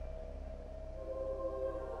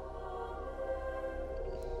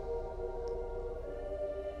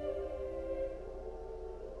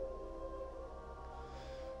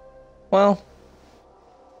 Well,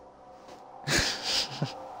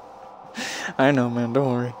 I know, man.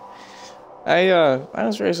 Don't worry. I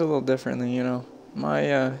was raised a little differently, you know.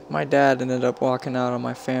 My dad ended up walking out on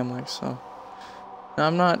my family, so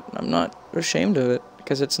And I'm not ashamed of it,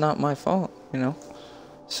 because it's not my fault, you know?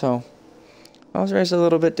 So, I was raised a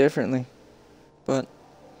little bit differently. But,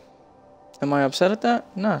 am I upset at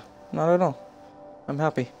that? Nah, not at all. I'm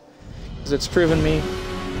happy. Because it's proven me,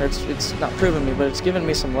 or it's not proven me, but it's given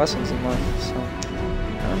me some lessons in life, so,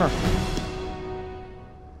 I don't know.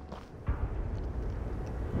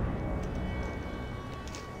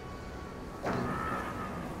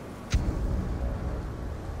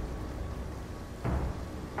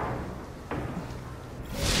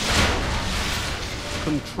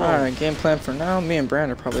 Control. Alright, game plan for now. Me and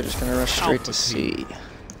Brand are probably just gonna rush straight to C.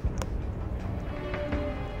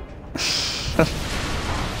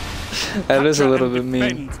 That is a little bit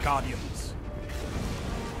mean. Guardians.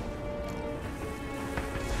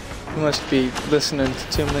 You must be listening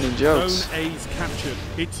to too many jokes. Zone A's captured.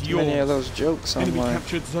 It's Too yours. many of those jokes Enemy online.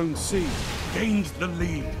 captured Zone C. Gained the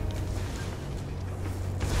lead.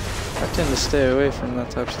 I tend to stay away from that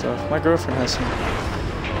type of stuff. My girlfriend has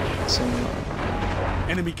some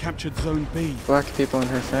Enemy captured Zone B. black people in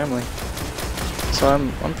her family, so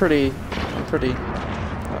I'm pretty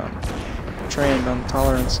trained on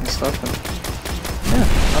tolerance and stuff, and yeah,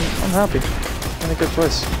 I'm happy. I'm in a good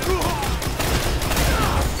place.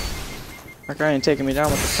 That guy ain't taking me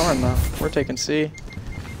down with the thorn though. We're taking C,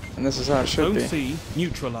 and this is how it should Zone be. C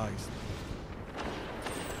neutralized.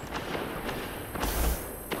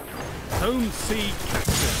 Zone C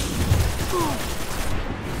captured.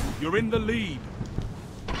 You're in the lead.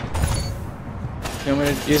 You want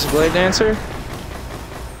me to use a Blade Dancer?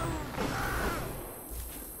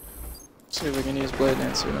 Let's see if we can use Blade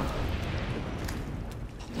Dancer though.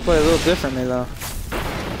 Play a little differently though.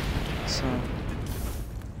 So.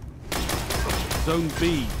 Zone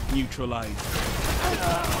B neutralized.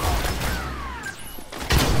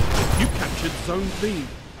 You captured Zone B.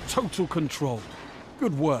 Total control.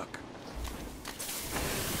 Good work.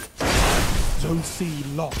 Zone C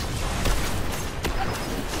lost.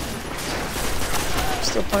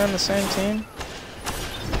 Still playing the same team?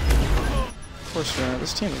 Of course we are.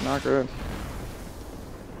 This team is not good.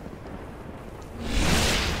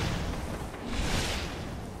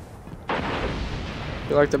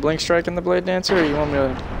 You like the blink strike and the blade dancer, or you want me to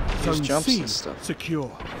use Zone jumps C and stuff?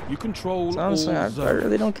 secure. You control So honestly, all I zones.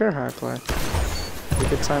 really don't care how I play. Have a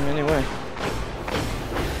good time anyway.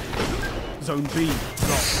 Zone B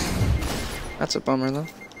lost. That's a bummer though.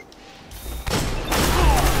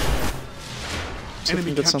 See if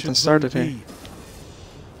we Enemy can get captured something Zone started B. here.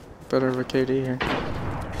 Better of a KD here.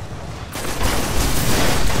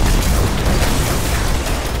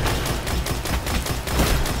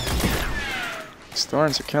 These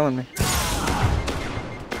thorns are killing me.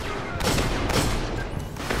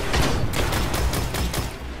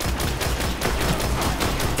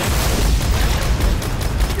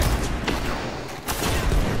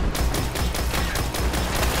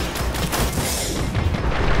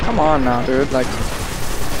 Come on now, dude. Like,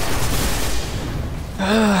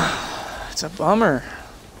 it's a bummer.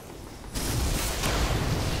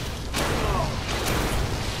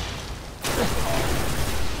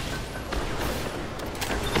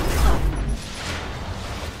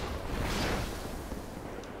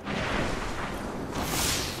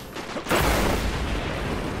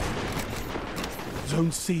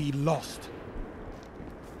 Zone C lost.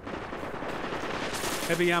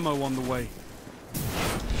 Heavy ammo on the way.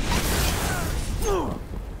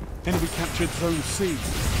 Enemy captured Zone C.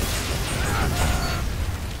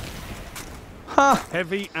 Ha!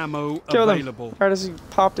 Heavy ammo Killed him. available. Right as he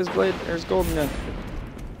popped his blade, or his golden gun.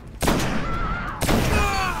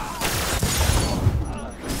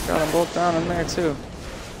 Got them both down in there too.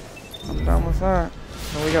 I'm down with that.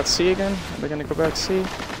 And we got C again. Are they gonna go back C?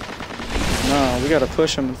 No, we gotta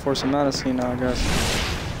push him and force him out of C now, I guess.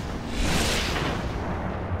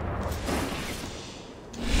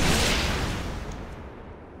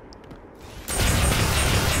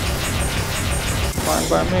 Fine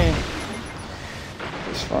by me.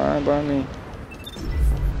 It's fine by me.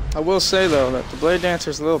 I will say though that the Blade Dancer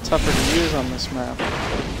is a little tougher to use on this map.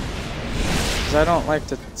 Because I don't like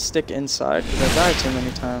to stick inside because I die too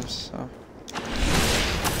many times. So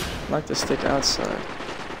I like to stick outside.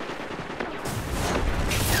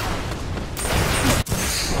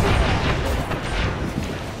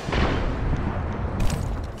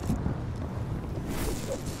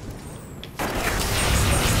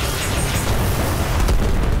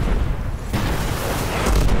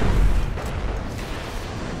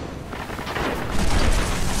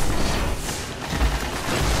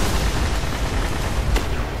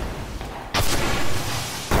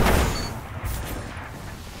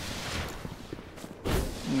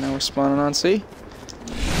 Now we're spawning on C.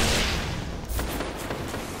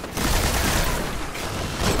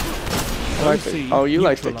 Oh, you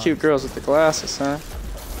like the cute girls with the glasses, huh?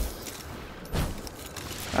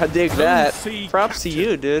 I dig that. Props to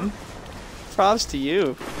you, dude. Props to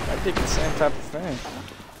you. I dig the same type of thing.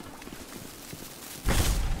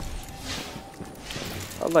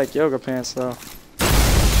 I like yoga pants, though.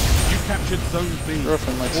 You captured Zone B. My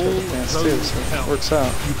girlfriend likes All yoga pants, too, zones so it held. works out.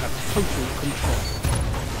 You have total control.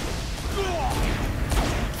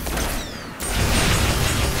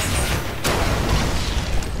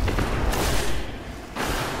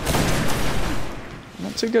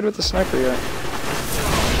 Not too good with the sniper yet.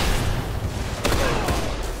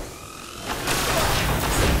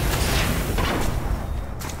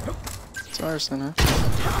 It's ours then, huh?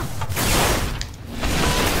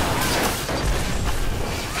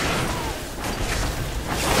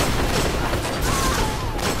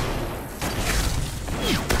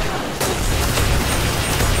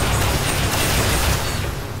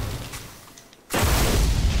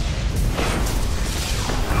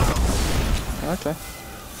 Okay.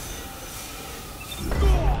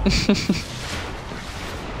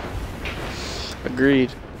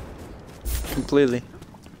 Agreed. Completely.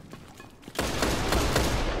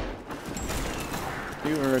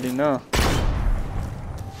 You already know.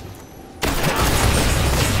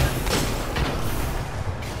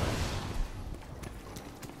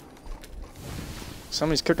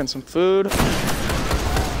 Somebody's cooking some food. Looks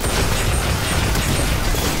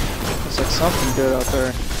like something good out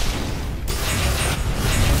there.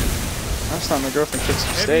 Last time my girlfriend cooked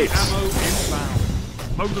some Heavy steaks. ammo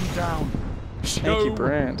inbound. Mow them down. Thank you,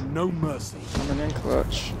 Brand. No mercy. Coming in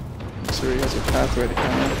clutch. Looks like he has a pathway to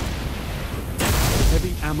come in.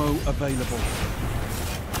 Heavy ammo available.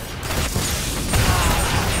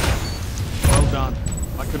 Well done.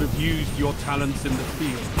 I could have used your talents in the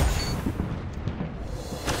field.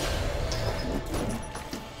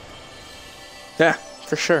 Yeah,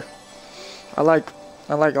 for sure. I like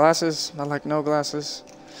glasses. I like no glasses.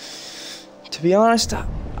 To be honest,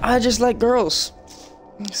 I just like girls.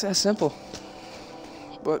 It's that simple.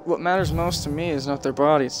 But what matters most to me is not their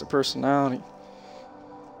body, it's their personality.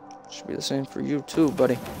 Should be the same for you too,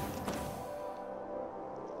 buddy.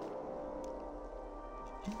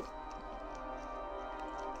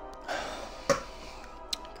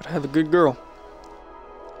 Gotta have a good girl.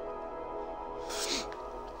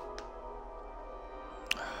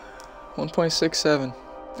 .67.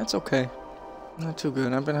 That's okay. Not too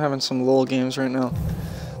good. I've been having some lull games right now.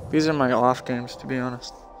 These are my off games, to be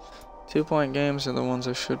honest. 2-point games are the ones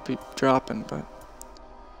I should be dropping, but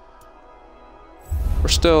we're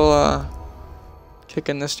still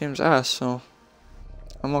kicking this team's ass, so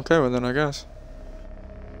I'm okay with it, I guess.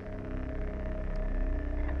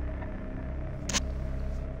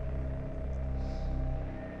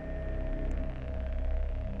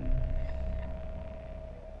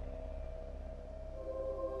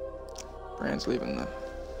 Brand's leaving the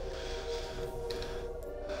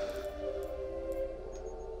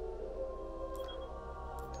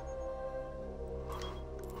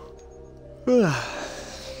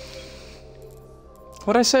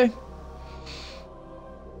What'd I say?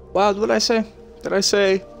 Wow, what'd I say? Did I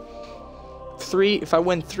say 3? If I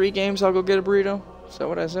win 3 games, I'll go get a burrito? Is that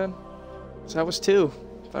what I said? So that was 2.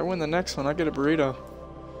 If I win the next one, I get a burrito.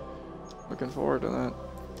 Looking forward to that.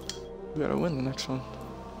 We gotta win the next one.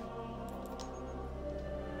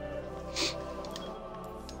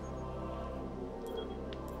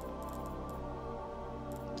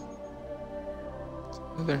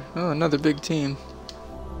 Another big team.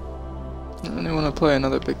 I don't even want to play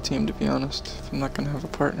another big team, to be honest, if I'm not going to have a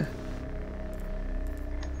partner.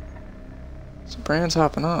 So Brand's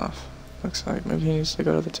hopping off. Looks like maybe he needs to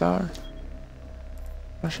go to the tower.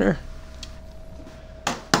 Not sure.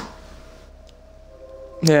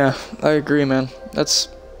 Yeah, I agree, man.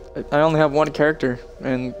 I only have one character,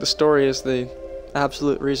 and the story is the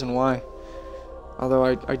absolute reason why. Although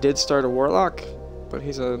I did start a warlock, but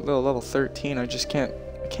he's a little level 13. I just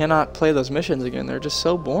cannot play those missions again. They're just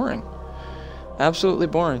so boring. Absolutely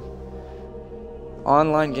boring.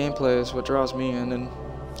 Online gameplay is what draws me in, and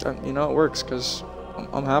you know it works because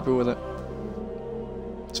I'm happy with it.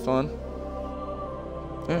 It's fun.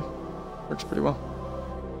 Yeah, works pretty well.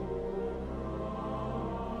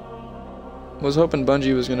 Was hoping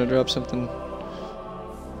Bungie was gonna drop something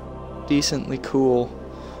decently cool.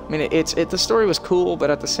 I mean, the story was cool, but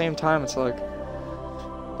at the same time, it's like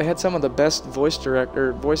they had some of the best voice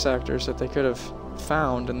actors that they could have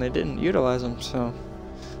found, and they didn't utilize them. So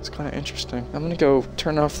it's kind of interesting. I'm gonna go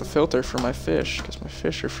turn off the filter for my fish because my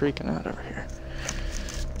fish are freaking out over here.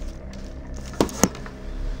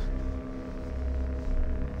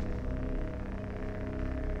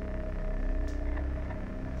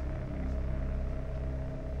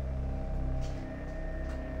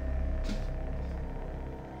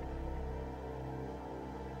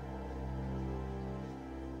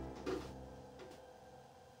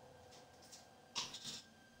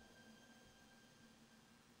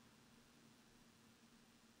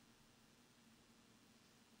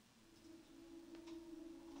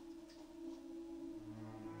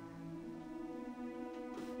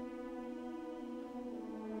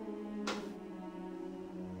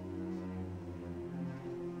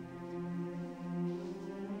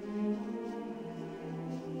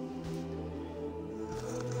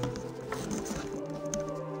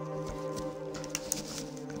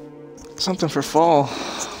 Something for fall.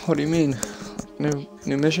 What do you mean?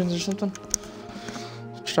 New missions or something?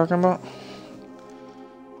 What you talking about?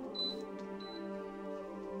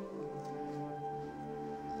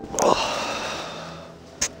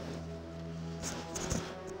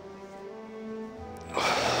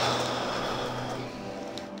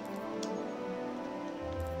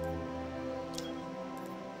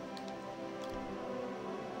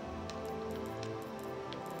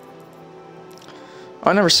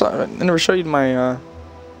 I never showed you my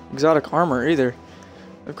exotic armor either.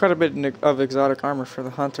 I have quite a bit of exotic armor for the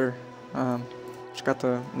hunter. Just got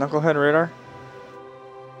the knucklehead radar.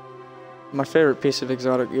 My favorite piece of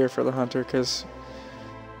exotic gear for the hunter, because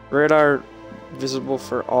radar visible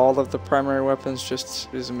for all of the primary weapons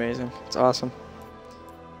just is amazing. It's awesome.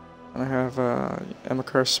 And I have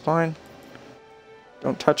Emakar's spine.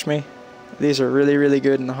 Don't touch me. These are really, really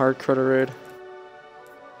good in the hard critter raid.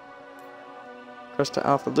 Cresta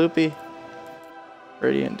Alpha Loopy,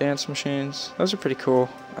 Radiant Dance Machines. Those are pretty cool.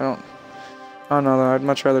 I don't know though. I'd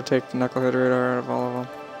much rather take the Knucklehead Radar out of all of them.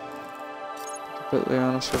 Completely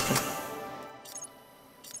honest with you.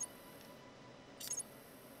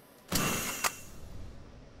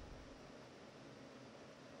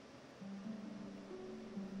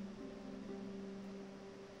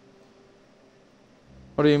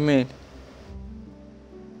 What do you mean?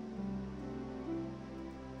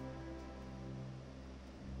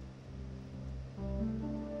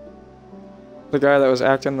 The guy that was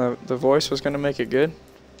acting the voice was going to make it good?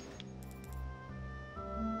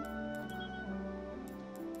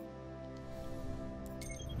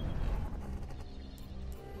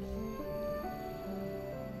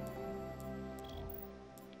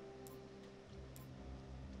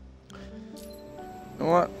 You know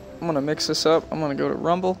what? I'm going to mix this up. I'm going to go to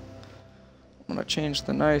Rumble. I'm going to change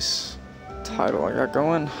the nice title I got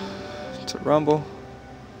going to Rumble.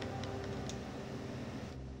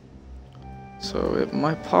 So it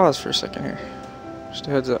might pause for a second here. Just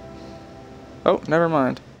a heads up. Oh, never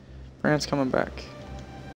mind. Brand's coming back.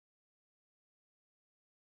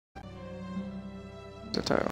 The title.